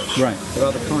research. Right. Of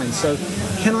other kinds. So,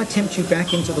 can I tempt you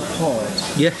back into the pod?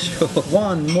 Yeah, sure.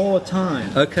 One more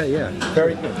time. Okay, yeah.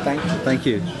 Very good. Thank you. Thank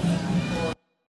you.